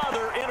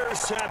 another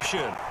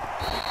interception.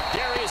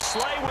 Darius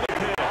Slay with a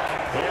pick.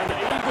 And the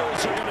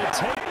Eagles are going to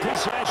take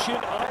possession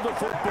of the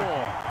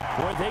football.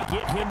 Where they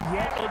get him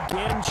yet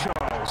again,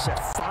 Charles.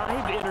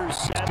 5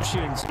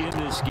 interceptions in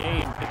this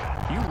game.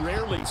 You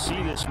rarely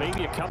see this,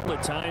 maybe a couple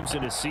of times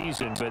in a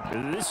season, but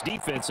this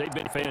defense, they've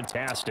been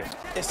fantastic.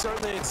 It's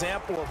certainly an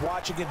example of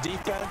watching a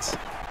defense.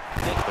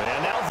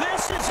 And now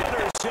this is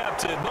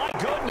intercepted. My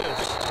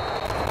goodness.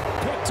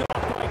 Picked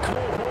up by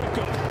Cole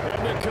Holcomb.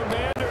 And the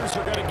Commanders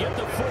are going to get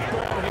the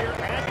football here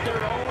at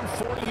their own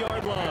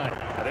 40-yard line.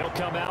 And they'll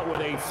come out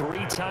with a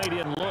 3 tight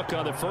end look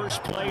on the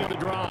first play of the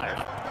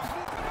drive.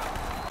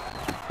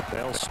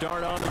 They'll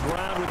start on the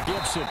ground with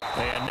Gibson.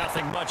 And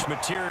nothing much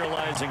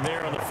materializing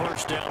there on the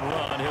first down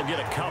run. He'll get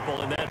a couple,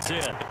 and that's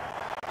it.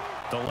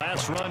 The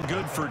last run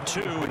good for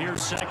 2.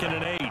 Here's 2nd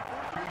and 8.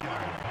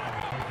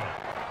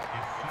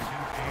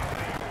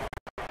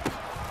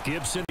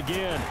 Gibson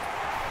again.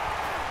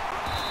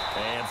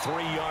 And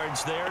 3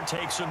 yards there.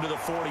 Takes him to the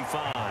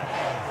 45.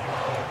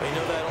 You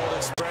know that old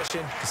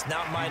expression, it's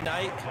not my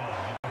night?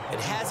 It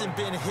hasn't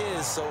been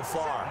his so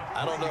far.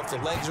 I don't know if the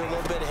legs are a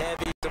little bit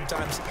heavy.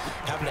 Sometimes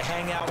having to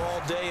hang out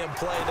all day and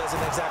play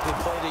doesn't exactly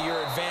play to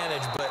your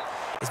advantage, but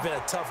it's been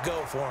a tough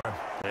go for him.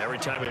 Every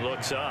time he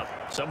looks up,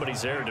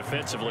 somebody's there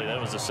defensively. That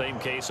was the same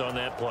case on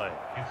that play.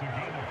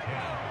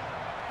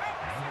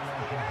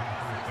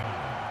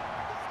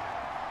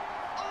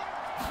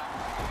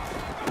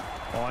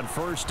 On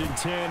 1st and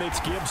 10, it's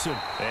Gibson.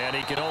 And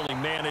he can only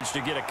manage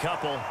to get a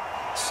couple.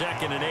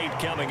 2nd and 8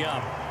 coming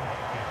up.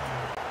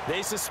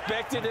 They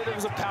suspected it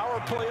was a power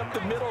play up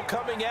the middle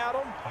coming at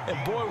them, and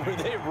boy, were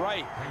they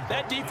right.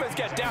 That defense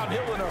got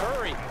downhill in a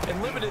hurry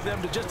and limited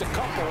them to just a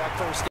couple on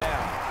 1st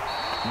down.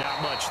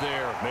 Not much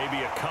there,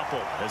 maybe a couple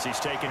as he's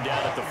taken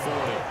down at the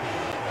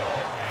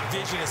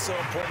 40. Vision is so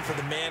important for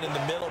the man in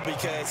the middle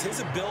because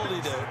his ability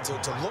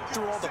to look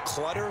through all the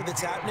clutter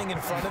that's happening in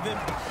front of him,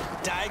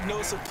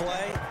 diagnose a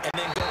play, and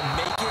then go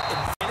make it and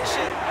finish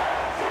it,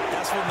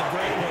 that's when the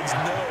great ones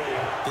know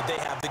that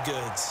they have the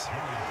goods.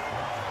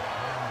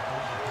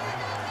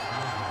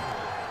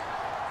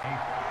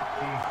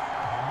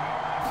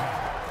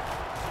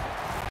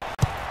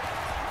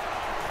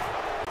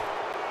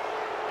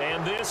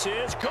 And this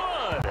is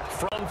good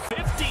from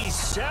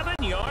 57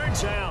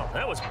 yards out.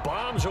 That was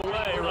bombs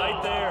away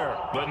right there.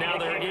 But now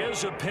there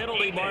is a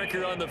penalty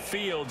marker on the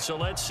field, so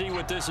let's see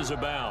what this is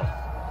about.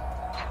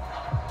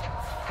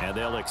 And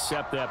they'll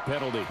accept that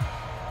penalty.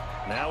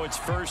 Now it's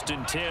 1st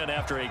and 10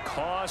 after a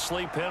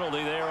costly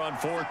penalty there on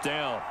 4th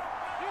down.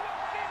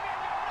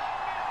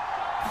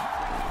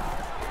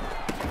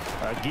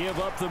 A give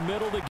up the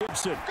middle to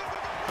Gibson.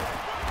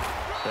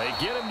 They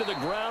get him to the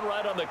ground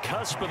right on the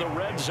cusp of the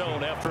red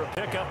zone after a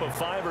pickup of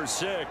 5 or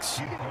 6.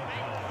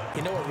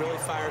 You know what really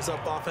fires up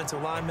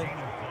offensive linemen?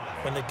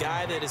 When the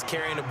guy that is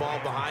carrying the ball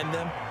behind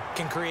them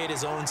can create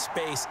his own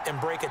space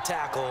and break a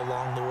tackle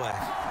along the way.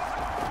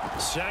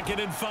 2nd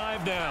and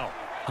 5 now.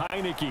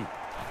 Heineke.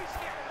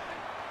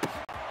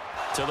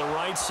 To the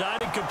right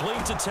side and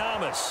complete to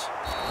Thomas.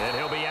 And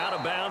he'll be out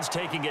of bounds,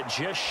 taking it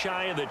just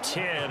shy of the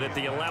 10 at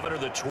the 11 or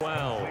the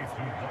 12.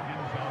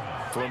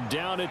 From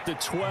down at the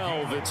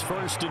 12, it's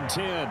 1st and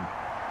 10.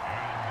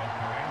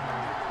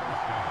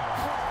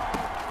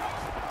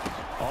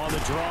 On the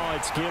draw,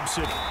 it's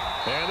Gibson.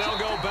 And they'll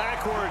go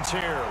backwards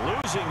here,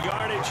 losing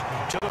yardage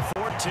to the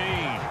 14.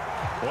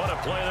 What a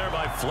play there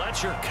by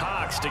Fletcher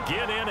Cox to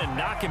get in and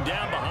knock him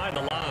down behind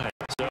the line.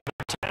 So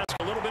the task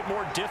a little bit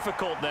more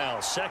difficult now.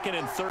 2nd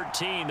and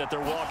 13 that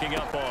they're walking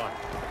up on.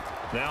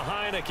 Now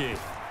Heineke.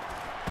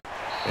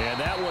 And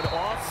that one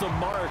off the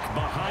mark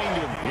behind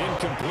him,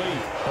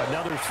 incomplete.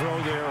 Another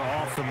throw there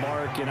off the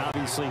mark, and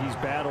obviously he's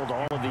battled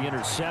all of the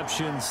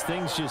interceptions.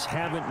 Things just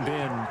haven't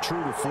been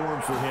true to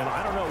form for him.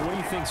 I don't know what do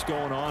you think's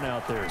going on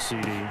out there,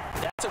 CD.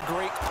 That's a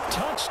great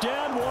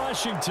touchdown,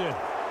 Washington.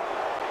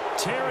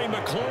 Terry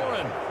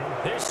McLaurin,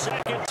 his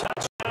 2nd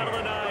touchdown of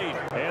the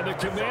night. And the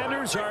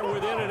Commanders are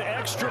within an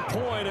extra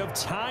point of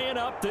tying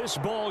up this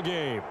ball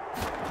game.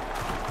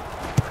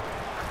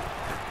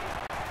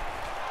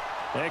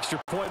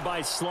 Extra point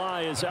by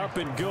Sly is up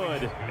and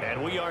good,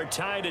 and we are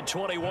tied at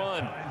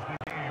 21.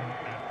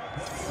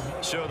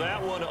 So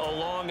that one a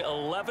long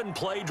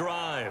 11-play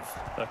drive.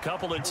 A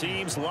couple of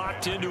teams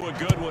locked into a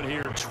good one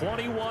here.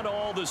 21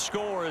 all the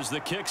score as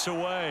the kick's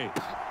away.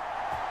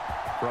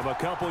 From a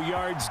couple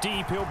yards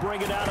deep, he'll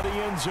bring it out of the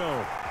end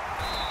zone.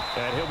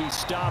 And he'll be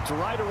stopped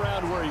right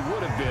around where he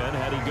would have been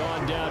had he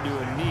gone down to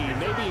a knee,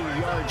 maybe a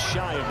yard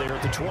shy of there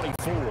at the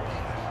 24.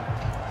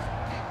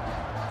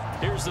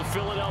 Here's the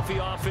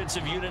Philadelphia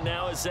offensive unit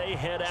now as they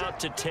head out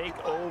to take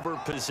over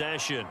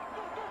possession.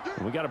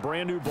 We got a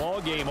brand new ball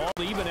game, all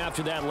even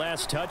after that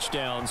last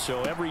touchdown,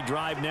 so every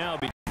drive now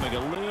becoming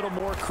a little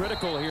more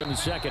critical here in the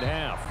 2nd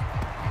half.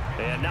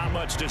 And not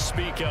much to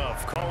speak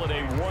of. Call it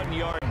a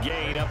 1-yard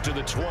gain up to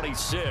the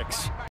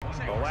 26.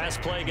 The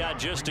last play got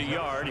just a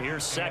yard.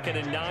 Here's 2nd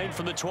and 9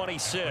 from the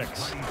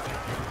 26.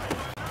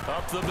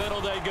 Up the middle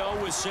they go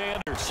with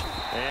Sanders.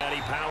 And he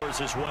powers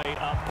his way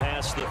up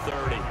past the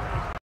 30.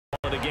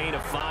 A gain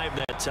of 5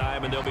 that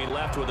time, and they'll be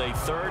left with a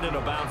 3rd and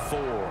about 4.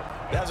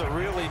 That's a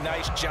really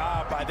nice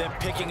job by them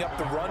picking up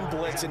the run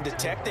blitz and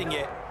detecting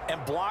it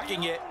and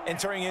blocking it and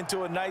turning it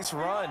into a nice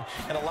run.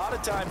 And a lot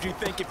of times you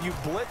think if you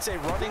blitz a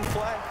running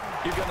play,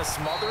 you're going to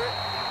smother it.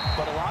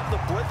 But a lot of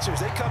the blitzers,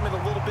 they come in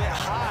a little bit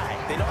high.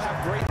 They don't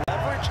have great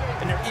leverage,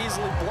 and they're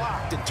easily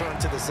blocked and turned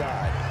to the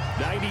side.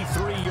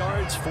 93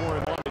 yards for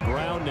him on the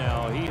ground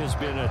now. He has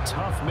been a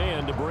tough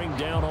man to bring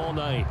down all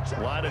night.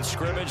 Line of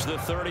scrimmage, the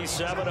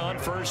 37 on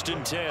 1st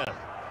and 10.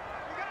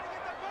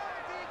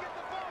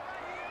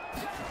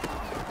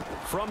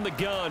 From the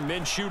gun,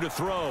 Minshew to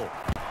throw.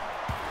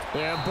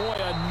 And boy,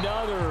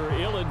 another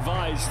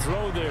ill-advised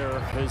throw there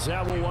as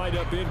that will wind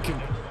up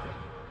incomplete.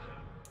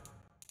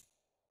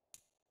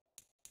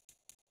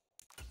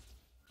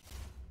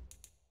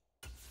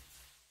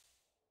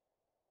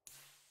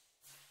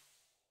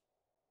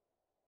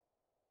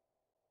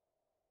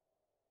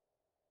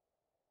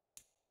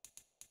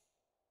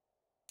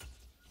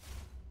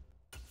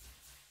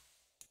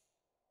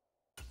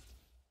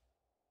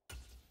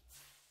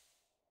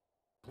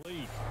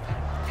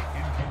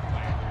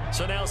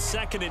 So now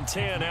 2nd and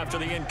 10 after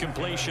the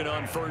incompletion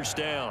on 1st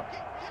down.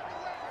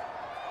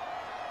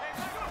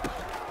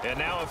 And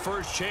now a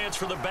first chance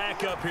for the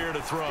backup here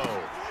to throw.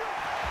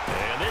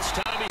 And this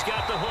time he's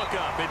got the hook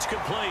up. It's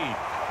complete.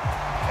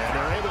 And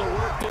they're able to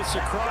work this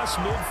across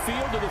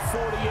midfield to the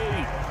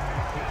 48.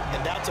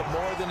 And that's a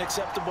more than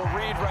acceptable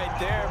read right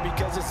there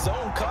because it's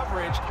zone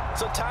coverage,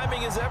 so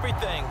timing is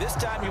everything. This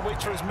time he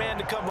waits for his man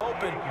to come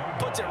open,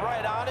 puts it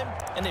right on him,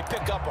 and they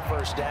pick up a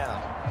 1st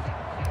down.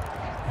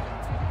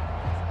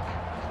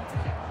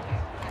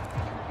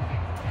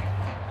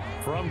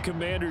 From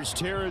Commanders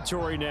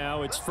territory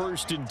now, it's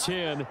 1st and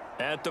 10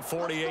 at the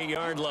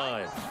 48-yard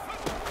line.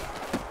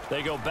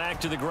 They go back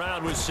to the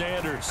ground with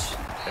Sanders.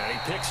 And he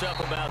picks up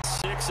about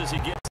 6 as he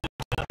gets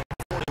to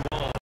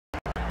 41.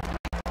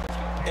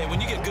 And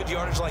when you get good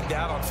yardage like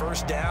that on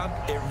 1st down,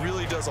 it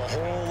really does a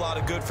whole lot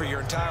of good for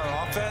your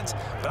entire offense.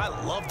 But I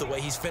love the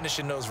way he's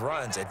finishing those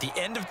runs. At the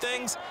end of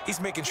things, he's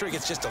making sure he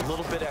gets just a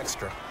little bit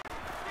extra.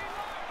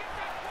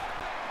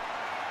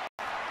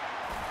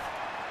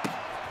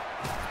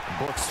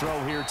 Brooks' throw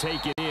here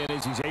taken in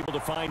as he's able to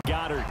find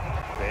Goddard.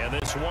 And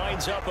this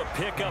winds up a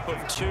pickup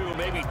of 2,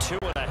 maybe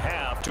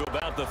 2.5 to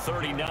about the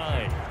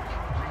 39.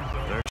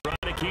 They're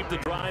trying to keep the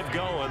drive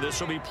going. This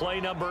will be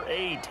play number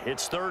 8.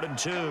 It's 3rd and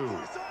 2.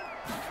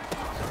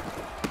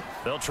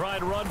 They'll try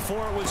and run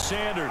for it with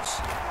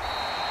Sanders.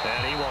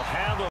 And he will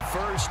have a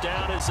 1st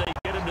down as they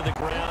get him to the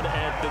ground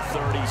at the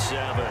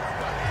 37.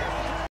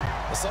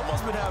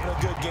 Someone's been having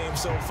a good game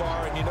so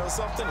far, and you know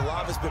something? A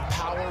lot of it's been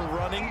power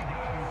running.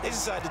 They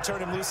decided to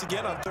turn him loose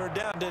again on third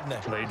down, didn't they?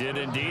 They did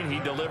indeed. He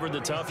delivered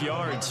the tough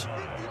yards.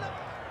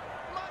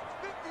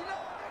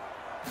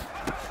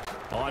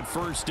 On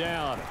first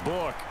down,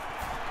 Book.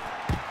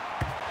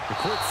 The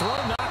quick throw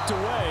knocked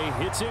away.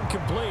 It's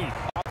incomplete.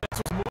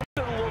 Offense was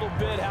moving a little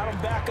bit, had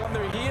them back on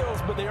their heels,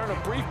 but they earned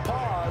a brief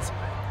pause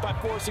by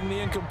forcing the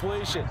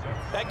incompletion.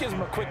 That gives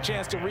them a quick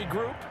chance to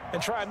regroup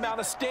and try and mount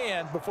a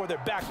stand before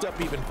they're backed up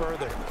even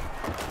further.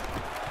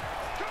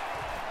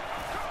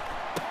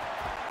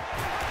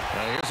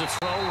 Here's a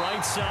throw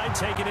right side,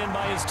 taken in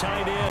by his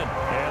tight end.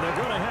 And they're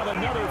going to have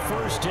another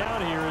first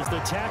down here as the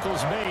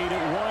tackle's made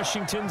at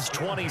Washington's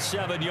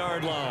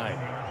 27-yard line.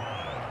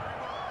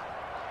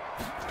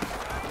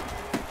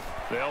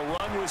 They'll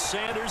run with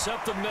Sanders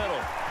up the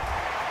middle.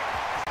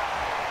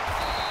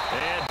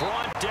 And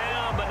brought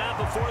down, but not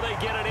before they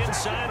get it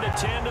inside the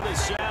 10 to the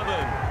 7.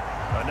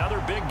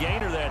 Another big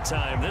gainer that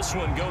time. This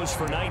one goes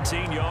for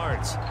 19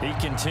 yards. He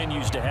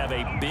continues to have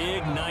a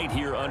big night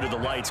here under the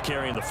lights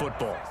carrying the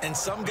football. And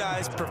some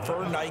guys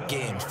prefer night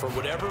games. For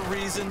whatever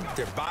reason,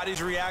 their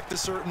bodies react a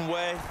certain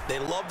way. They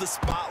love the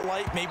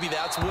spotlight. Maybe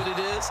that's what it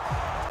is.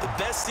 The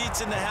best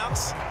seats in the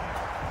house,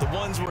 the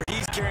ones where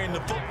he's carrying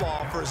the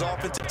football for his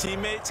offensive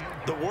teammates.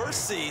 The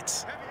worst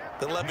seats,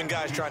 the 11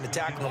 guys trying to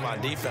tackle him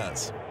on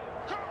defense.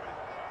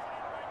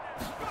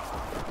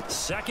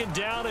 Second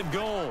down and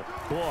goal.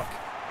 Book.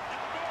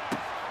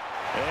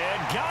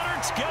 And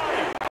Goddard's got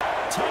it.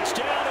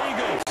 Touchdown,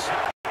 Eagles.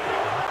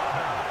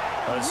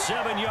 A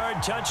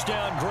 7-yard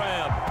touchdown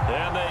grab.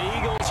 And the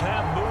Eagles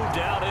have moved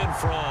out in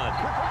front.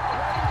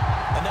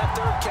 And that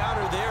third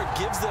counter there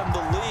gives them the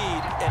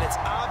lead, and it's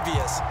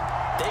obvious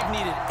they've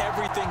needed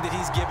everything that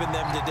he's given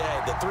them today.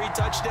 The 3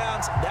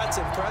 touchdowns, that's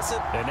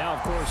impressive. And now,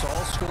 of course,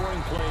 all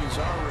scoring plays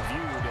are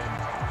reviewed.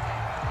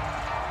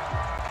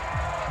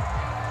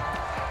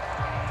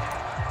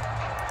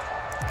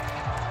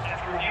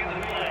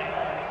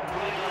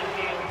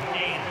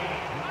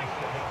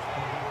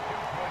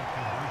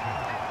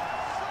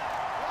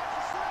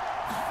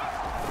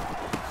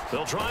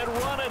 They'll try and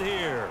run it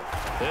here.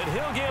 And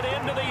he'll get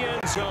into the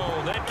end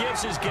zone. That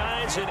gives his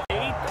guys an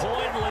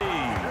 8-point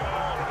lead.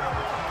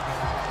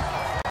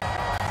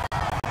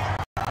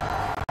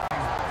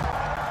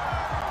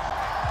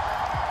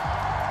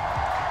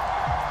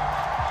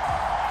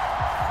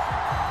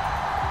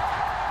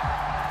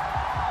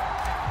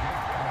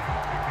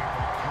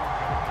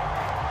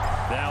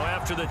 Now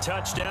after the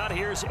touchdown,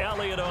 here's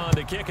Elliott on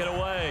to kick it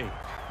away.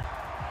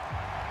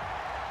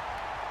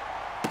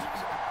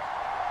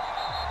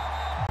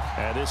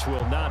 And this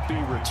will not be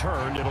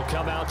returned. It'll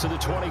come out to the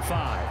 25.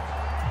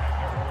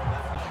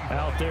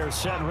 Out there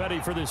set and ready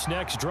for this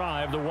next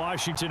drive, the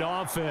Washington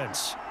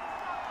offense.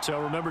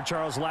 So remember,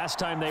 Charles, last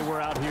time they were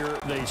out here,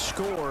 they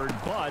scored,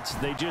 but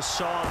they just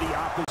saw the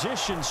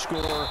opposition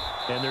score,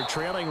 and they're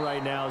trailing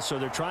right now, so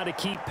they're trying to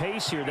keep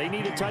pace here. They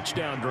need a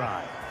touchdown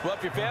drive. Well,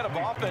 if you're a fan of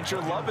offense,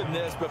 you're loving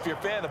this, but if you're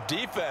a fan of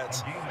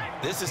defense,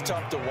 this is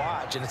tough to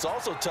watch, and it's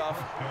also tough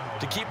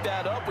to keep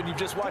that up when you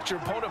just watch your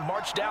opponent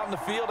march down the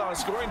field on a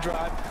scoring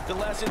drive that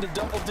lasts into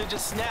double-digit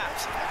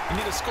snaps. You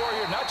need a score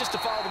here, not just to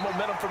follow the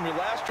momentum from your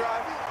last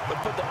drive, but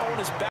put the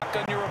onus back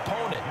on your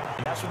opponent,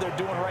 and that's what they're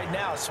doing right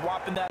now,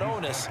 swapping that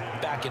onus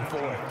back and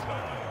forth.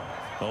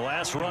 The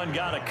last run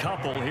got a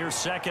couple. Here's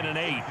 2nd and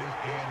 8.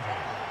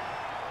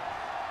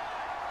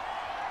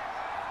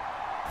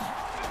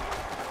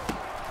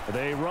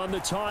 They run the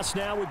toss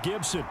now with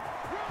Gibson.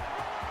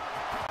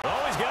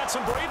 Oh, he's got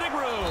some breathing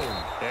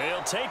room. And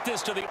he'll take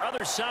this to the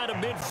other side of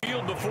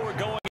midfield before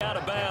going out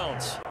of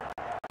bounds.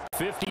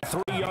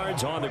 53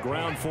 yards on the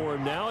ground for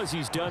him now as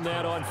he's done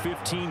that on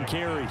 15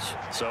 carries.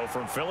 So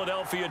from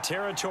Philadelphia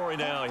territory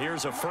now,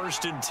 here's a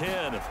 1st and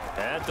 10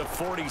 at the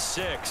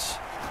 46.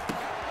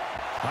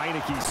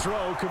 Heineke's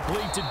throw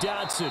complete to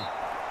Dotson.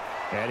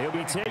 And he'll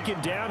be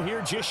taken down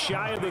here just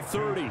shy of the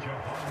 30.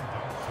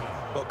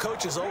 Well,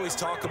 coaches always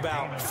talk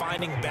about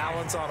finding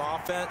balance on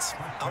offense.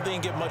 I don't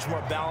think you can get much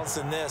more balance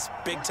than this.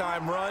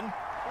 Big-time run,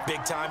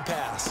 big-time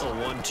pass. A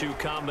 1-2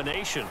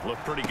 combination.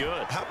 Looked pretty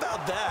good. How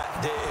about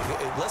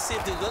that? Let's see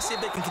if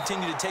they can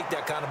continue to take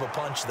that kind of a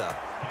punch, though.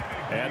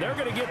 And they're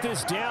going to get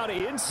this down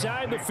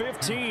inside the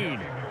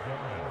 15.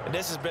 And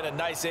this has been a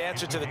nice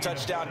answer to the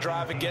touchdown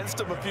drive against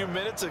them a few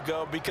minutes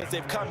ago because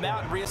they've come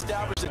out and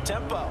reestablished the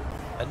tempo.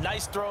 A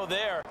nice throw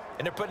there,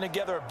 and they're putting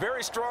together a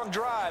very strong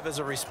drive as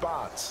a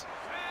response.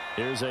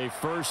 Here's a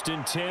 1st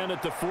and 10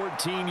 at the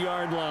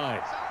 14-yard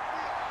line.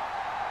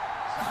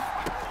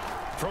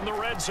 From the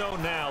red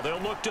zone now, they'll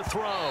look to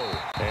throw.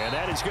 And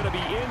that is going to be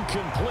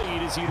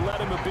incomplete as he led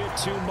him a bit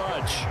too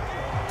much.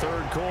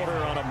 3rd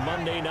quarter on a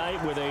Monday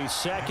night with a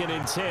 2nd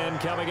and 10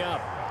 coming up.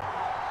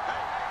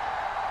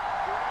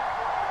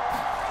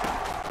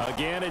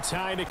 Again, it's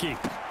Heineke.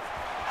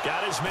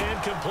 Got his man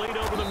complete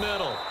over the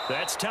middle.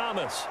 That's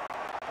Thomas.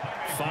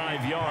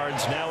 5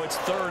 yards. Now it's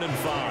 3rd and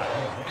 5.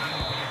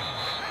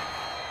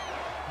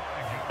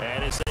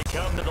 And as they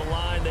come to the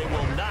line, they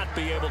will not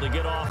won't be able to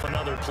get off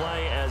another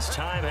play as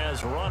time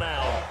has run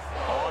out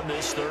on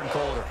this third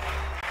quarter.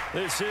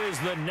 This is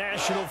the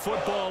National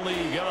Football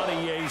League on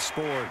EA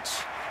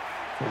Sports.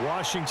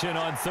 Washington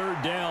on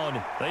third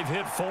down. They've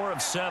hit 4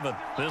 of 7.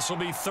 This will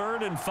be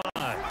 3rd and 5.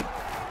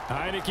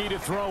 Heineke to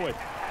throw it.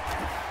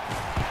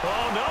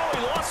 Oh, no,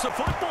 he lost the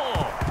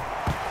football.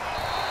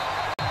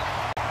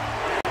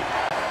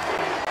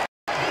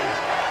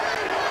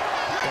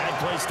 Bad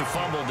place to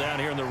fumble down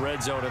here in the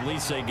red zone. At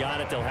least they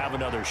got it. They'll have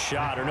another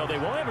shot. Or no, they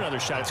won't have another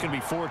shot. It's going to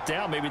be 4th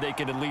down. Maybe they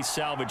can at least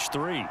salvage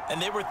 3.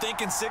 And they were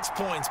thinking 6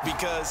 points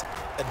because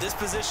at this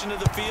position of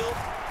the field,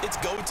 it's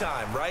go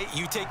time, right?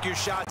 You take your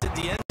shots at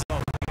the end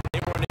zone. They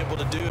weren't able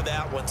to do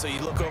that one. So you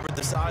look over at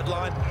the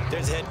sideline.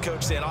 There's the head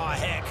coach saying, oh,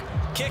 heck,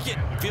 kick it,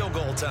 field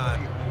goal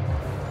time.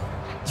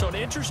 So an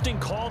interesting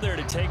call there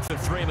to take the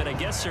 3. I mean, I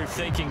guess they're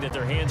thinking that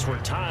their hands were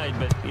tied,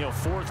 but, you know,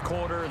 4th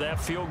quarter, that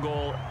field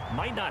goal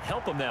might not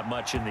help them that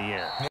much in the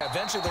end. Yeah,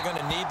 eventually they're going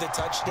to need the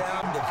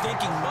touchdown. The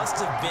thinking must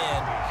have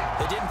been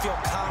they didn't feel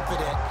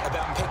confident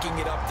about picking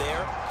it up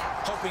there,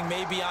 hoping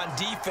maybe on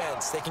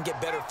defense they can get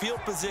better field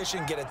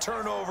position, get a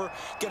turnover,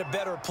 get a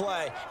better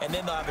play, and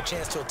then they'll have a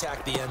chance to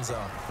attack the end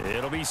zone.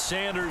 It'll be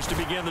Sanders to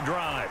begin the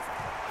drive.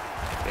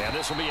 And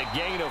this will be a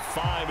gain of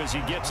 5 as he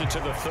gets it to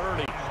the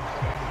 30.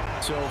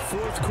 So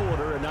 4th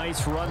quarter, a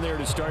nice run there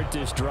to start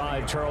this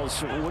drive.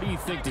 Charles, what do you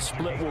think the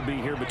split will be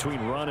here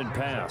between run and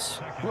pass?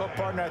 Well,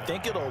 partner, I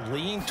think it'll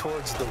lean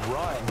towards the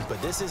run,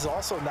 but this is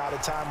also not a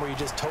time where you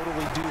just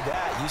totally do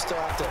that. You still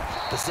have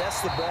to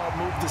possess the ball,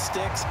 move the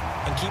sticks,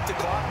 and keep the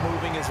clock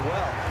moving as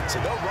well. So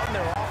they'll run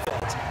their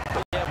offense,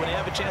 but yeah, when they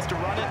have a chance to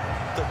run it,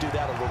 they'll do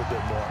that a little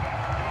bit more.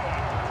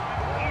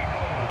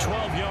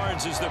 12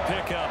 yards is the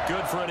pickup.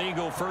 Good for an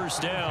Eagle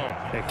first down.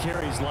 It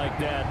carries like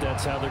that.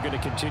 That's how they're going to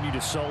continue to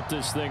salt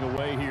this thing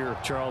away here,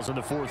 Charles, in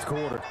the 4th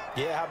quarter.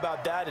 Yeah, how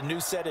about that? A new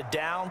set of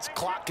downs.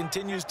 Clock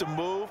continues to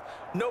move.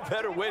 No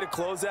better way to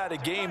close out a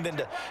game than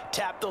to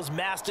tap those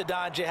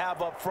mastodons you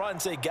have up front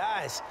and say,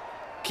 guys,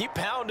 keep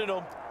pounding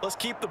them. Let's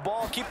keep the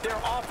ball, keep their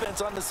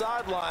offense on the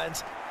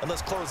sidelines, and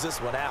let's close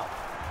this one out.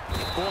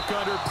 Book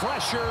under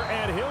pressure,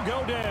 and he'll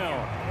go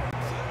down.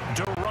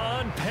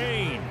 Deron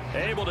Payne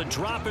able to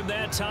drop him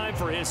that time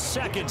for his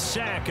 2nd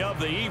sack of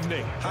the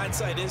evening.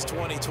 Hindsight is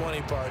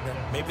 20/20, partner.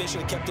 Maybe they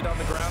should have kept it on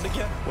the ground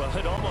again. Well,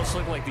 it almost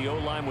looked like the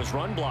O-line was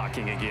run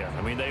blocking again.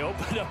 I mean, they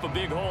opened up a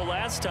big hole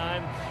last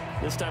time.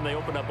 This time they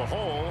opened up a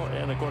hole,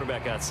 and the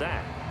quarterback got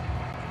sacked.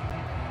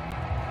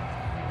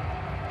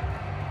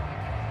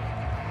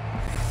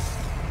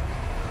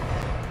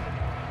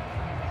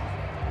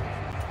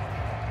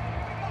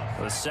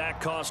 The sack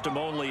cost him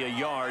only a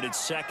yard. It's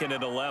 2nd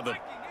and 11.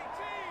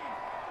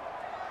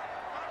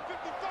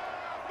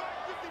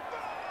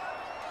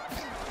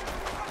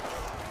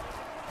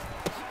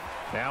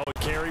 Now a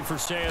carry for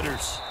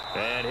Sanders.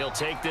 And he'll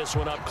take this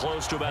one up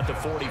close to about the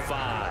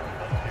 45.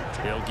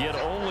 He'll get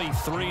only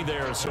 3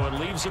 there, so it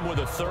leaves him with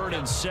a 3rd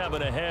and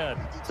 7 ahead.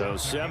 So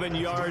 7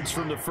 yards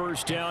from the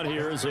first down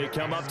here as they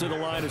come up to the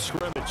line of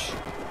scrimmage.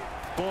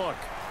 Book.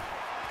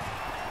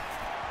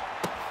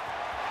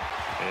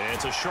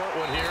 It's a short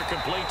one here,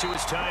 complete to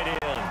his tight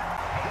end.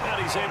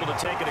 And he's able to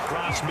take it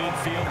across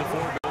midfield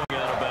before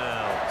going out of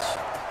bounds.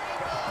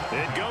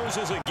 It goes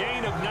as a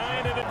gain of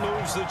 9, and it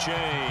moves the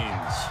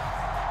chains.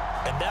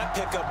 And that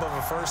pickup of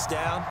a first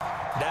down,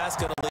 that's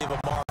going to leave a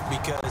mark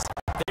because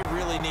they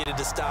really needed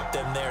to stop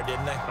them there,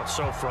 didn't they? Oh,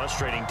 so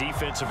frustrating.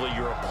 Defensively,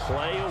 you're a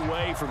play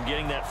away from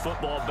getting that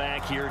football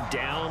back here,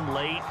 down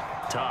late.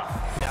 Tough.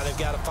 Now they've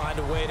got to find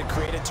a way to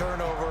create a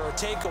turnover or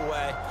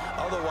takeaway.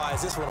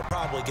 Otherwise, this one will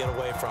probably get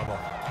away from them.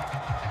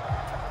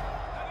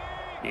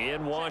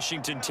 In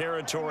Washington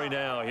territory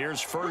now.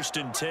 Here's 1st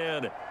and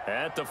 10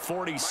 at the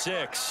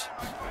 46.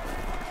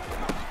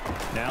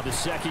 Now the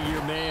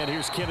second-year man.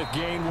 Here's Kenneth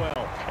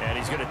Gainwell. And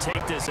he's going to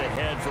take this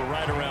ahead for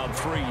right around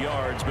 3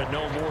 yards, but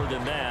no more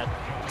than that.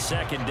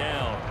 2nd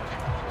down.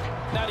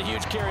 Not a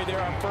huge carry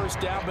there on first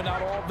down, but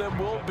not all of them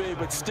will be.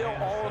 But still,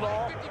 all in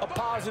all, a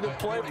positive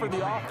play for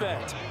the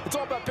offense. It's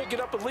all about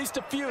picking up at least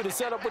a few to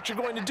set up what you're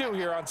going to do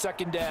here on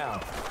 2nd down.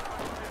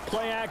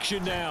 Play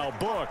action now.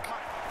 Book.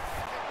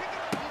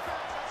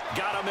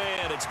 Got a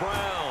man. It's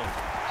Brown.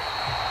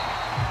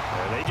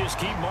 And they just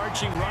keep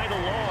marching right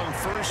along.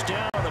 First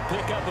down, a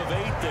pickup of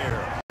 8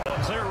 there.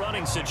 A clear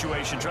running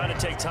situation, trying to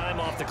take time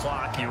off the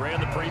clock. He ran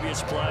the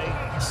previous play,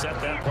 set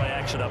that play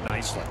action up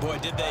nicely. Boy,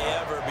 did they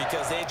ever,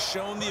 because they had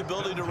shown the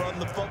ability to run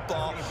the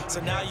football. So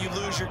now you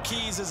lose your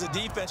keys as a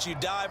defense. You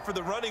dive for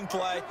the running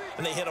play,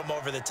 and they hit them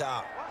over the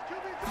top.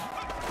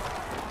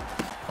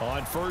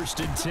 On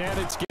 1st and 10,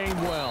 it's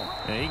Gainwell.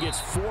 And he gets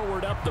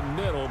forward up the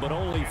middle, but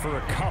only for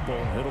a couple.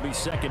 It'll be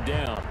 2nd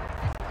down.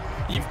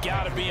 You've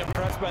got to be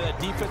impressed by that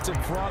defensive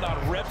front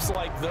on reps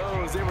like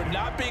those. They were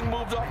not being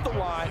moved off the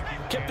line,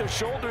 kept their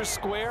shoulders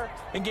square,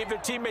 and gave their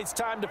teammates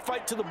time to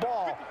fight to the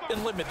ball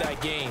and limit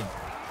that gain.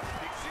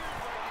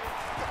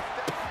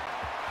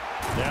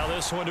 Now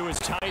this one to his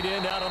tight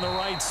end out on the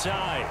right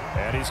side.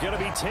 And he's going to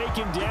be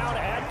taken down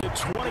at the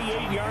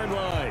 28-yard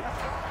line.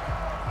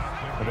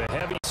 The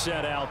heavy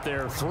set out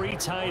there. 3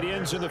 tight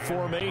ends in the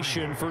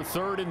formation for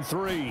 3rd and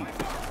 3.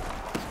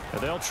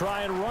 And they'll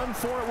try and run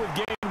for it with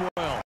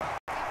Gainwell.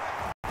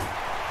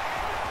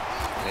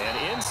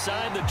 And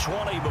inside the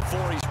 20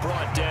 before he's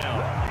brought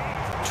down.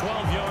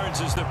 12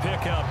 yards is the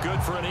pickup. Good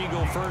for an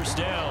Eagle first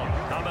down.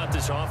 How about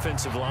this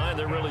offensive line?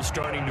 They're really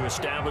starting to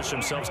establish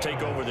themselves,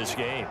 take over this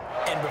game.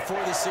 And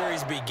before the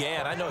series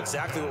began, I know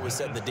exactly what was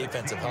said in the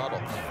defensive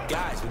huddle.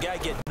 Guys, we got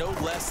to get no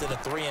less than a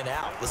 3 and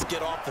out. Let's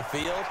get off the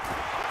field.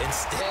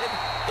 Instead,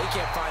 they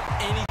can't find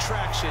any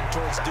traction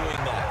towards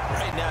doing that.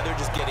 Right now, they're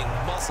just getting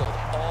muscled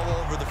all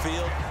over the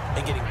field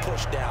and getting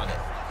pushed down it.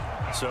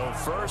 So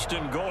 1st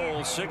and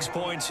goal, 6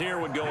 points here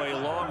would go a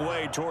long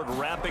way toward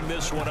wrapping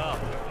this one up.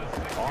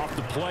 Off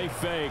the play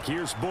fake,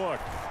 here's Book.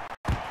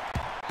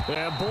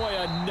 And boy,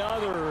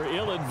 another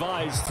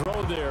ill-advised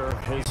throw there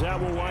as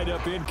that will wind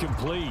up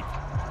incomplete.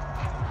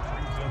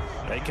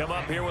 They come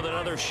up here with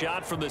another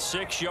shot from the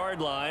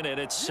 6-yard line, and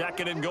it's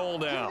 2nd and goal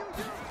now.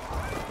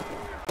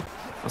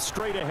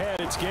 Straight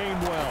ahead, it's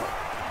Gainwell.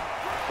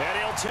 And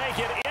he'll take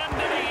it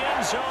into the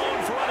end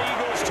zone for an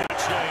Eagles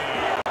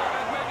touchdown.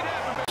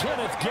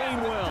 Kenneth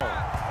Gainwell,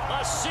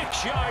 a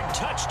 6-yard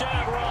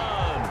touchdown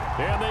run.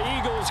 And the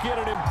Eagles get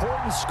an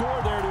important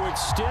score there to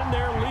extend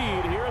their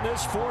lead here in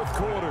this 4th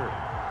quarter.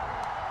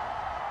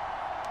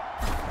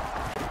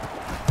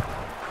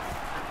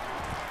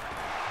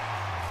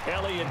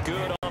 Elliott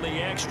good on the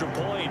extra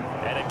point,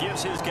 and it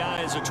gives his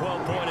guys a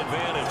 12-point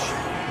advantage.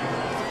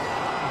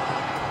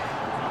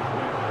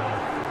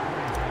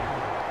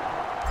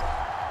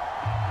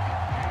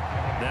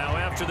 Now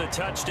after the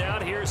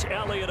touchdown, here's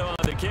Elliott on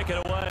to kick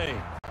it away.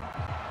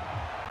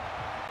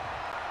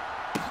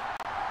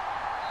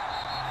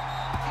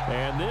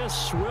 And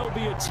this will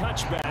be a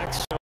touchback,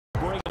 so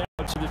bring it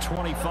out to the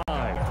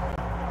 25.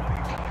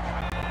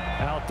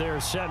 Out there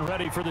set and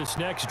ready for this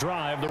next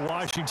drive, the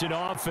Washington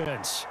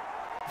offense.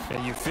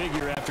 And you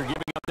figure after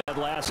giving up that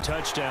last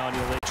touchdown,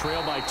 they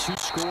trail by 2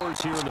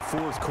 scores here in the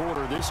 4th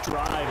quarter. This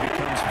drive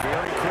becomes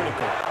very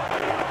critical.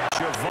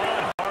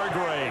 Javon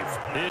Hargrave,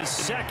 his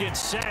 2nd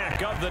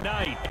sack of the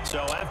night.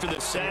 So after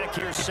the sack,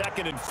 here's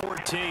 2nd and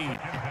 14.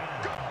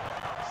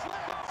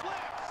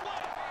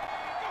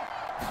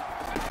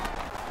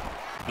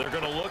 They're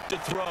going to look to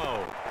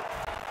throw.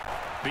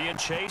 Being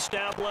chased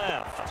out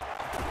left.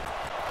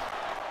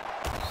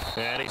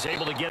 And he's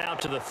able to get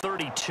out to the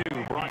 32,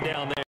 brought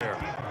down there.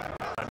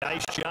 A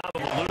nice job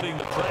of eluding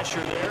the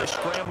pressure there,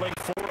 scrambling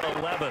for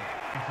 11.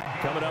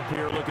 Coming up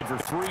here looking for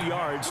 3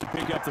 yards to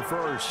pick up the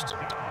first.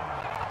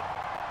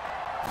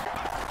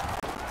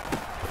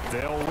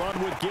 They'll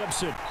run with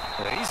Gibson.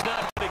 He's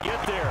not going to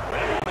get there.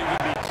 That won't even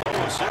be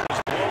close. It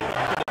was blown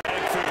up in the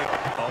backfield.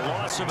 A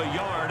loss of a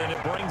yard, and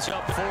it brings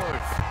up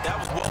 4th. That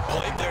was well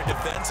played there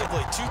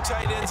defensively. 2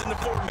 tight ends in the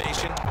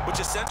formation, which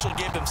essentially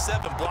gave them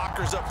 7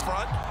 blockers up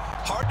front.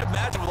 Hard to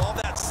imagine with all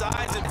that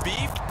size and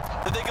beef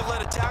that they could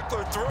let a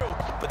tackler through,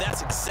 but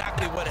that's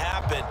exactly what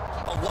happened.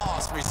 A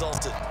loss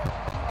resulted.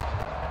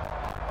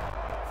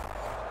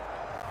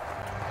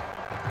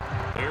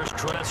 Here's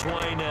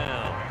Tressway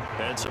now.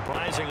 And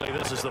surprisingly,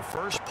 this is the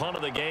first punt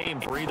of the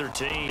game for either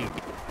team.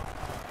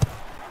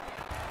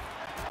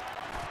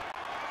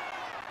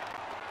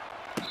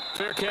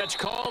 Fair catch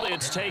called.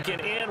 It's taken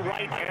in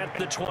right at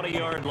the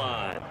 20-yard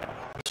line.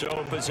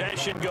 So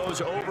possession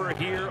goes over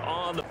here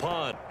on the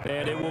punt.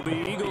 And it will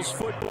be Eagles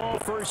football,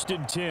 1st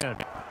and 10.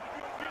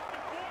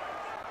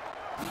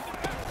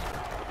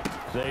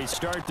 They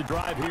start the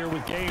drive here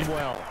with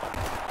Gainwell.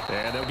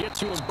 And they'll get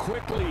to him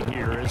quickly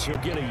here as he'll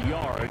get a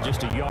yard,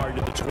 just a yard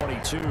to the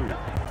 22.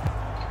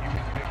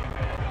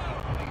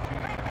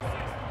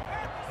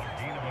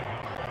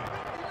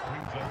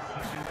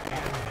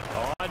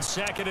 On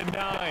 2nd and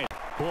 9,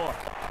 Book.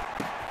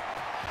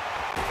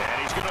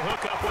 And he's going to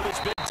hook up with his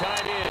big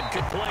tight end,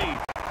 complete.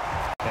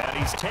 And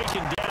he's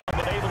taken down,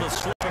 but able to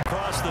slip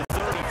across the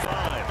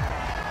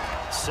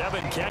 35.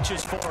 7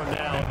 catches for him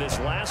now. This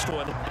last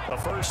one, a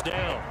first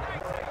down.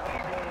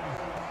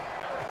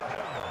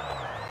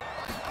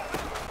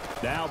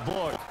 Now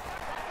Book.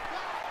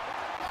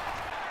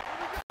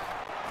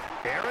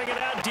 Airing it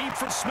out deep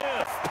for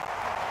Smith.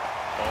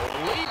 Oh,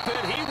 leap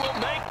it. He will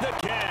make the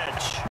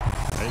catch.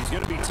 And he's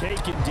going to be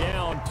taken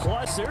down.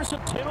 Plus, there's a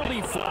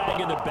penalty flag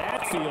in the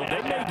backfield.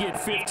 They may get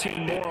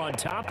 15 more on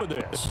top of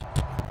this.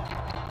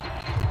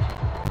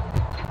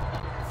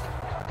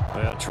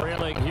 Well,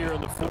 trailing here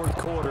in the 4th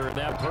quarter, and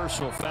that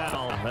personal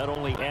foul, that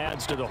only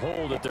adds to the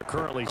hole that they're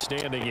currently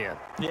standing in.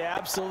 Yeah,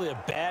 absolutely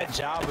a bad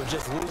job of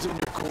just losing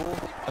your cool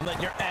and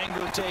letting your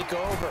anger take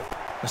over.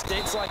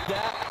 Mistakes like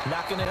that,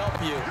 not going to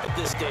help you at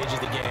this stage of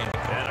the game.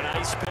 And a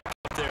nice pick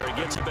up there.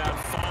 He gets about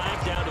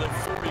 5 down to the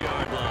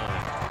 4-yard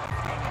line.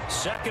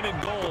 2nd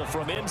and goal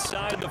from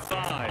inside the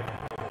 5.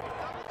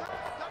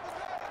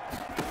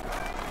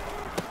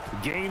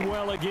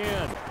 Gainwell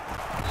again.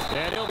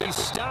 And he'll be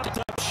stopped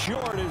up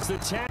short as the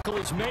tackle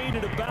is made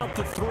at about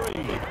the 3.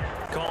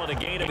 Call it a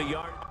gain of a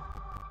yard.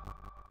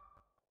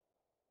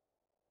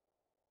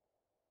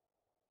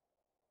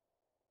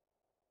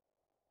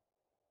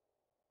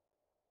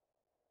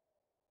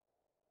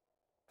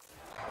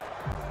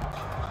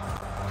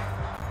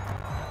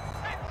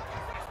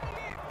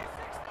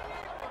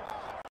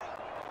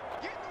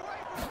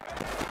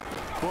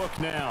 book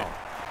now.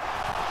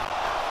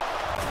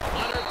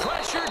 Under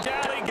pressure,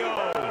 down he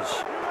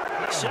goes.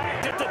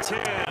 Sacked at the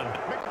 10.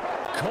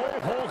 Cole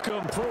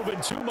Holcomb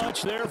proving too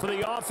much there for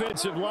the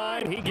offensive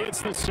line. He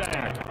gets the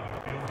sack.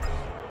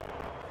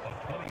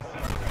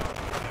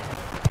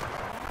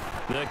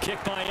 The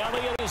kick by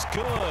Elliott is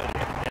good.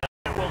 And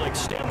that will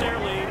extend their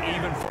lead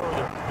even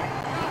further.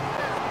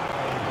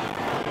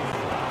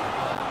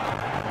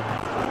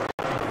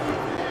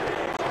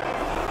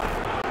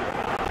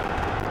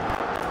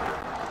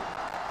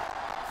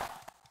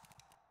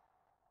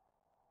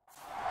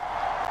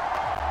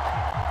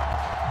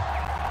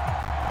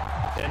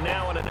 And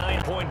now in a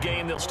 9-point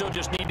game, they'll still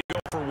just need to go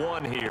for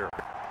one here.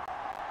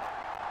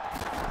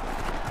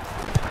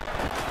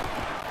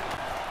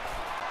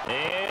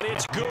 And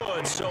it's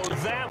good, so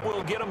that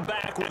will get them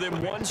back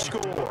within one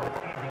score.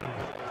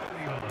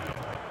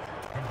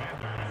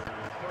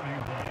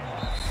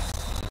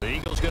 The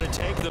Eagles going to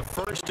take the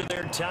first of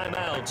their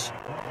timeouts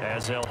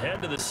as they'll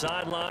head to the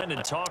sideline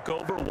and talk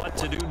over what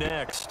to do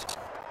next.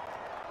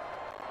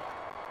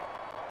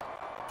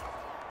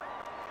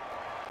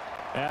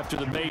 After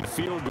the made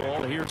field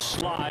goal, here's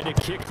Sly to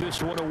kick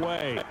this one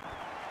away.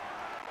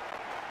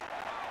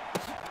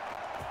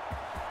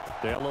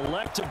 They'll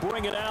elect to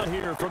bring it out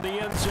here from the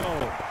end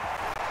zone.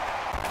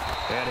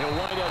 And he'll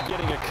wind up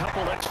getting a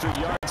couple extra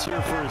yards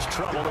here for his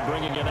trouble and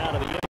bringing it out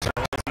of the end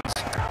zone as he's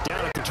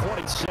down at the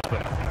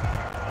 27.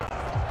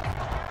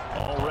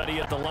 Already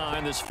at the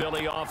line, this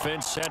Philly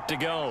offense set to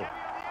go.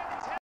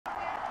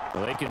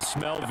 Well, they can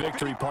smell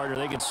victory, partner.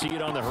 They can see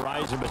it on the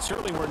horizon, but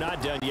certainly we're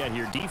not done yet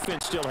here.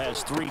 Defense still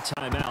has 3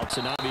 timeouts,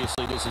 and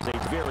obviously this is a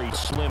very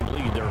slim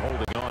lead they're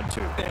holding on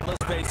to. And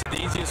let's face it,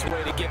 the easiest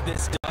way to get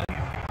this done,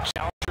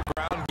 challenge your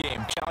ground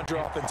game. Challenge your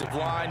offensive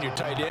line, your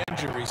tight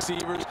ends, your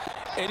receivers,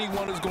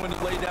 anyone who's going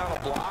to lay down a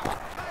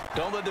block.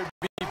 Don't let there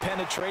be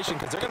penetration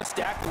because they're going to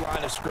stack the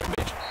line of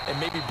scrimmage and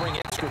maybe bring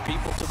extra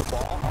people to the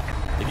ball.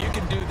 If you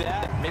can do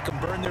that, make them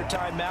burn their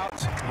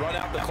timeouts, run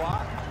out the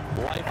clock,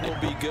 life will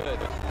be good.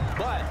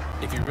 But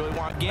if you really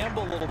want to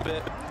gamble a little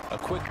bit, a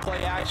quick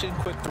play action,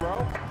 quick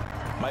throw,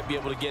 might be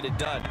able to get it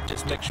done.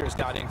 Just make sure it's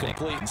not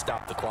incomplete and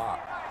stop the clock.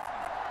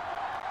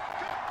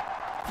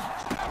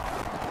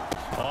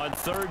 On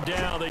third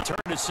down, they turn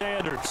to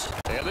Sanders.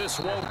 And this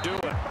won't do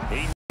it.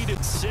 He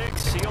needed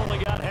 6. He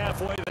only got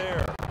halfway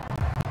there.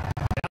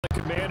 Now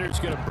the Commanders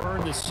going to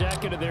burn the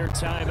second of their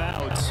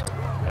timeouts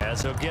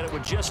as they'll get it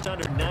with just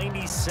under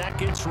 90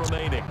 seconds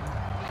remaining.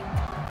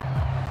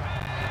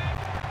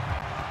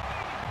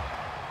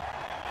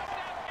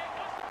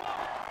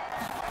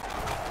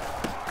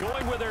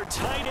 Going with their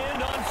tight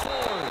end on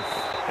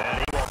 4th. And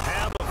he will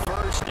have a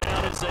first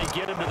down as they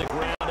get him to the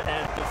ground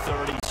at the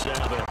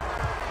 37.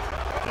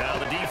 Now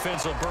the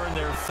defense will burn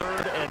their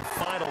 3rd and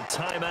final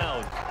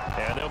timeout.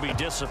 And they'll be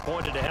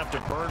disappointed to have to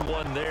burn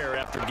one there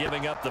after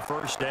giving up the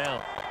first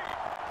down.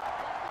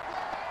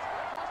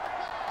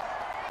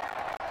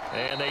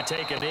 And they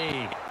take a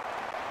knee.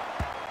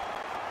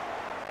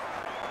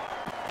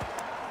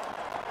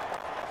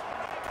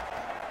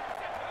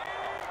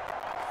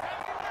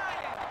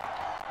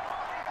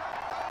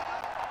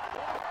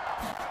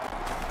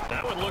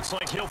 That one looks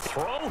like he'll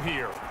throw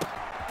here.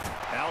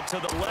 Out to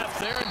the left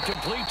there and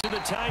complete to the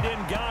tight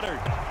end Goddard.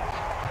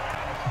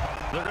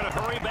 They're going to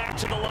hurry back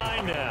to the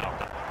line now.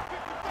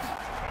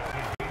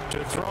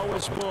 To throw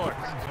his book.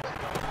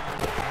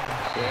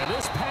 And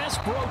this pass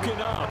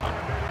broken up.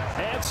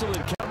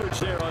 Excellent coverage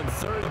there on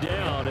 3rd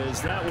down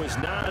as that was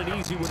not an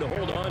easy one to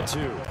hold on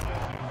to.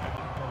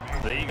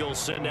 The Eagles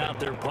send out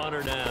their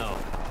punter now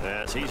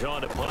as he's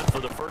on to punt for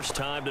the first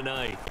time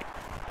tonight.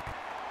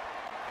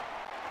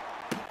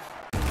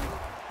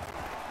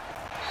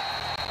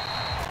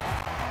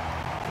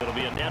 It'll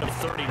be a net of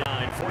 39,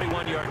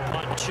 41-yard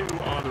punt, 2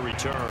 on the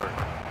return.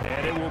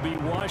 And it will be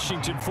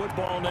Washington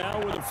football now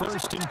with a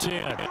 1st and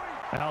 10.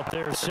 Out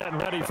there set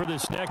and ready for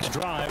this next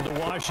drive, the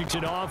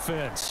Washington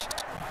offense.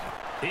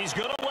 He's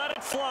going to let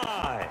it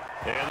fly.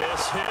 And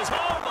this is,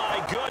 oh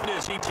my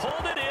goodness, he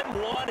pulled it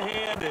in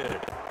one-handed.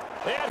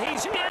 And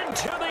he's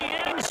into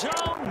the end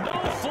zone.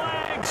 No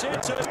flags.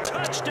 It's a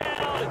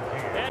touchdown.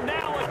 And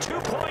now a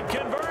 2-point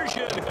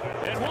conversion.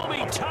 And we'll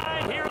be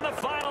tied here in the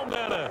final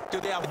minute.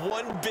 Do they have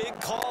one big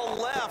call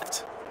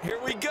left? Here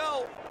we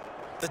go.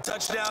 The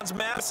touchdown's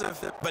massive,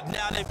 but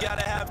now they've got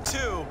to have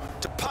 2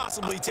 to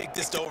possibly take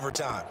this to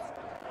overtime.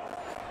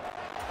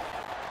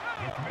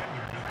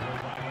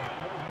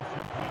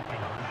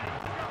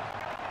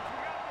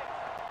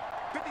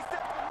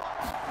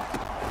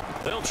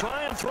 They'll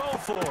try and throw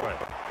for it.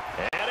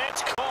 And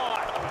it's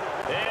caught.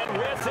 And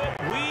with it,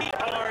 we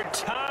are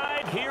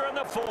tied here in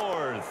the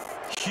 4th.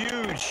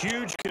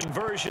 Huge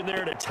conversion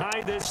there to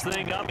tie this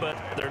thing up, but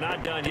they're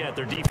not done yet.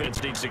 Their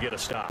defense needs to get a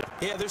stop.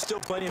 Yeah, there's still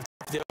plenty of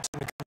time for the other team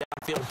to come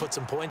downfield and put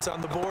some points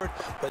on the board,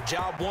 but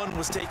job 1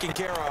 was taken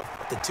care of.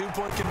 The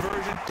 2-point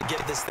conversion to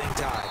get this thing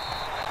tied.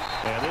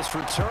 And this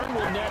return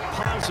will net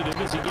positive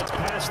as he gets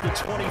past the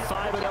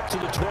 25 and up to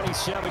the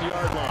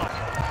 27-yard line.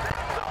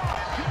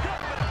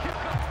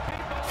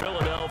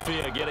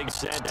 Philadelphia getting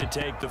set to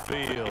take the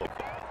field.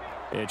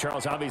 And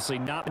Charles, obviously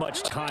not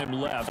much time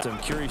left. I'm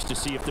curious to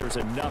see if there's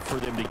enough for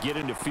them to get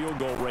into field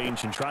goal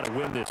range and try to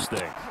win this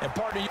thing. And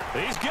part of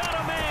he's got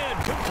a man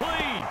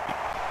complete.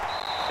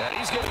 And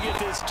he's going to get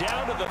this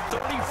down to the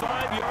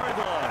 35-yard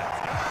line.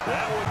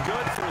 That one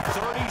good for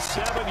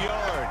 37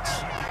 yards.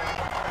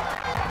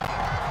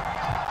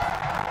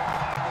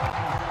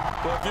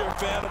 Well, if you're a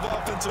fan of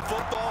offensive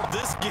football,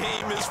 this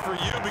game is for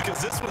you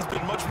because this one's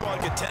been much more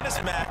like a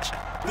tennis match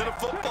than a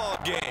football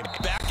game.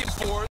 Back and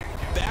forth,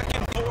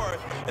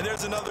 and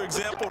there's another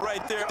example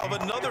right there of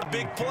another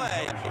big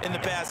play in the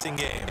passing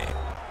game.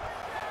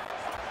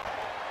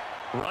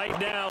 Right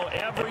now,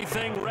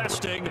 everything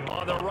resting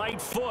on the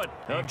right foot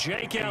of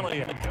Jake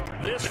Elliott.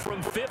 This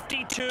from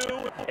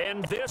 52,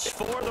 and this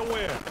for the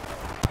win.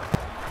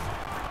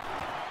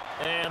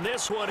 And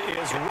this one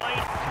is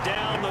right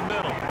down the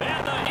middle.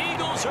 And the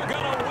Eagles are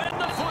going to win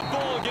the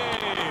football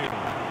game.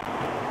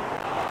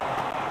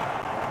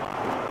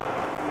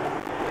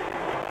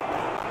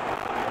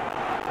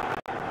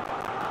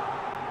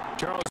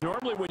 Charles,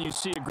 normally when you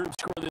see a group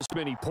score this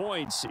many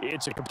points,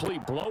 it's a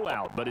complete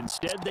blowout. But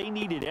instead, they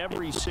needed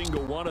every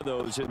single one of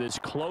those in this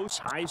close,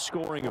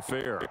 high-scoring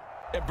affair.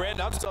 And,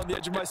 Brandon, I'm still on the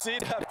edge of my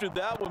seat after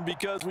that one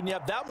because when you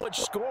have that much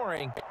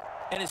scoring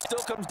and it still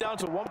comes down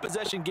to a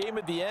one-possession game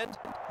at the end,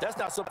 that's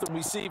not something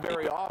we see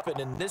very often.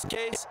 In this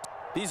case,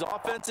 these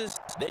offenses,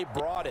 they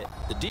brought it.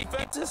 The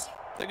defenses,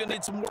 they're going to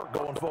need some work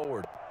going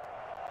forward.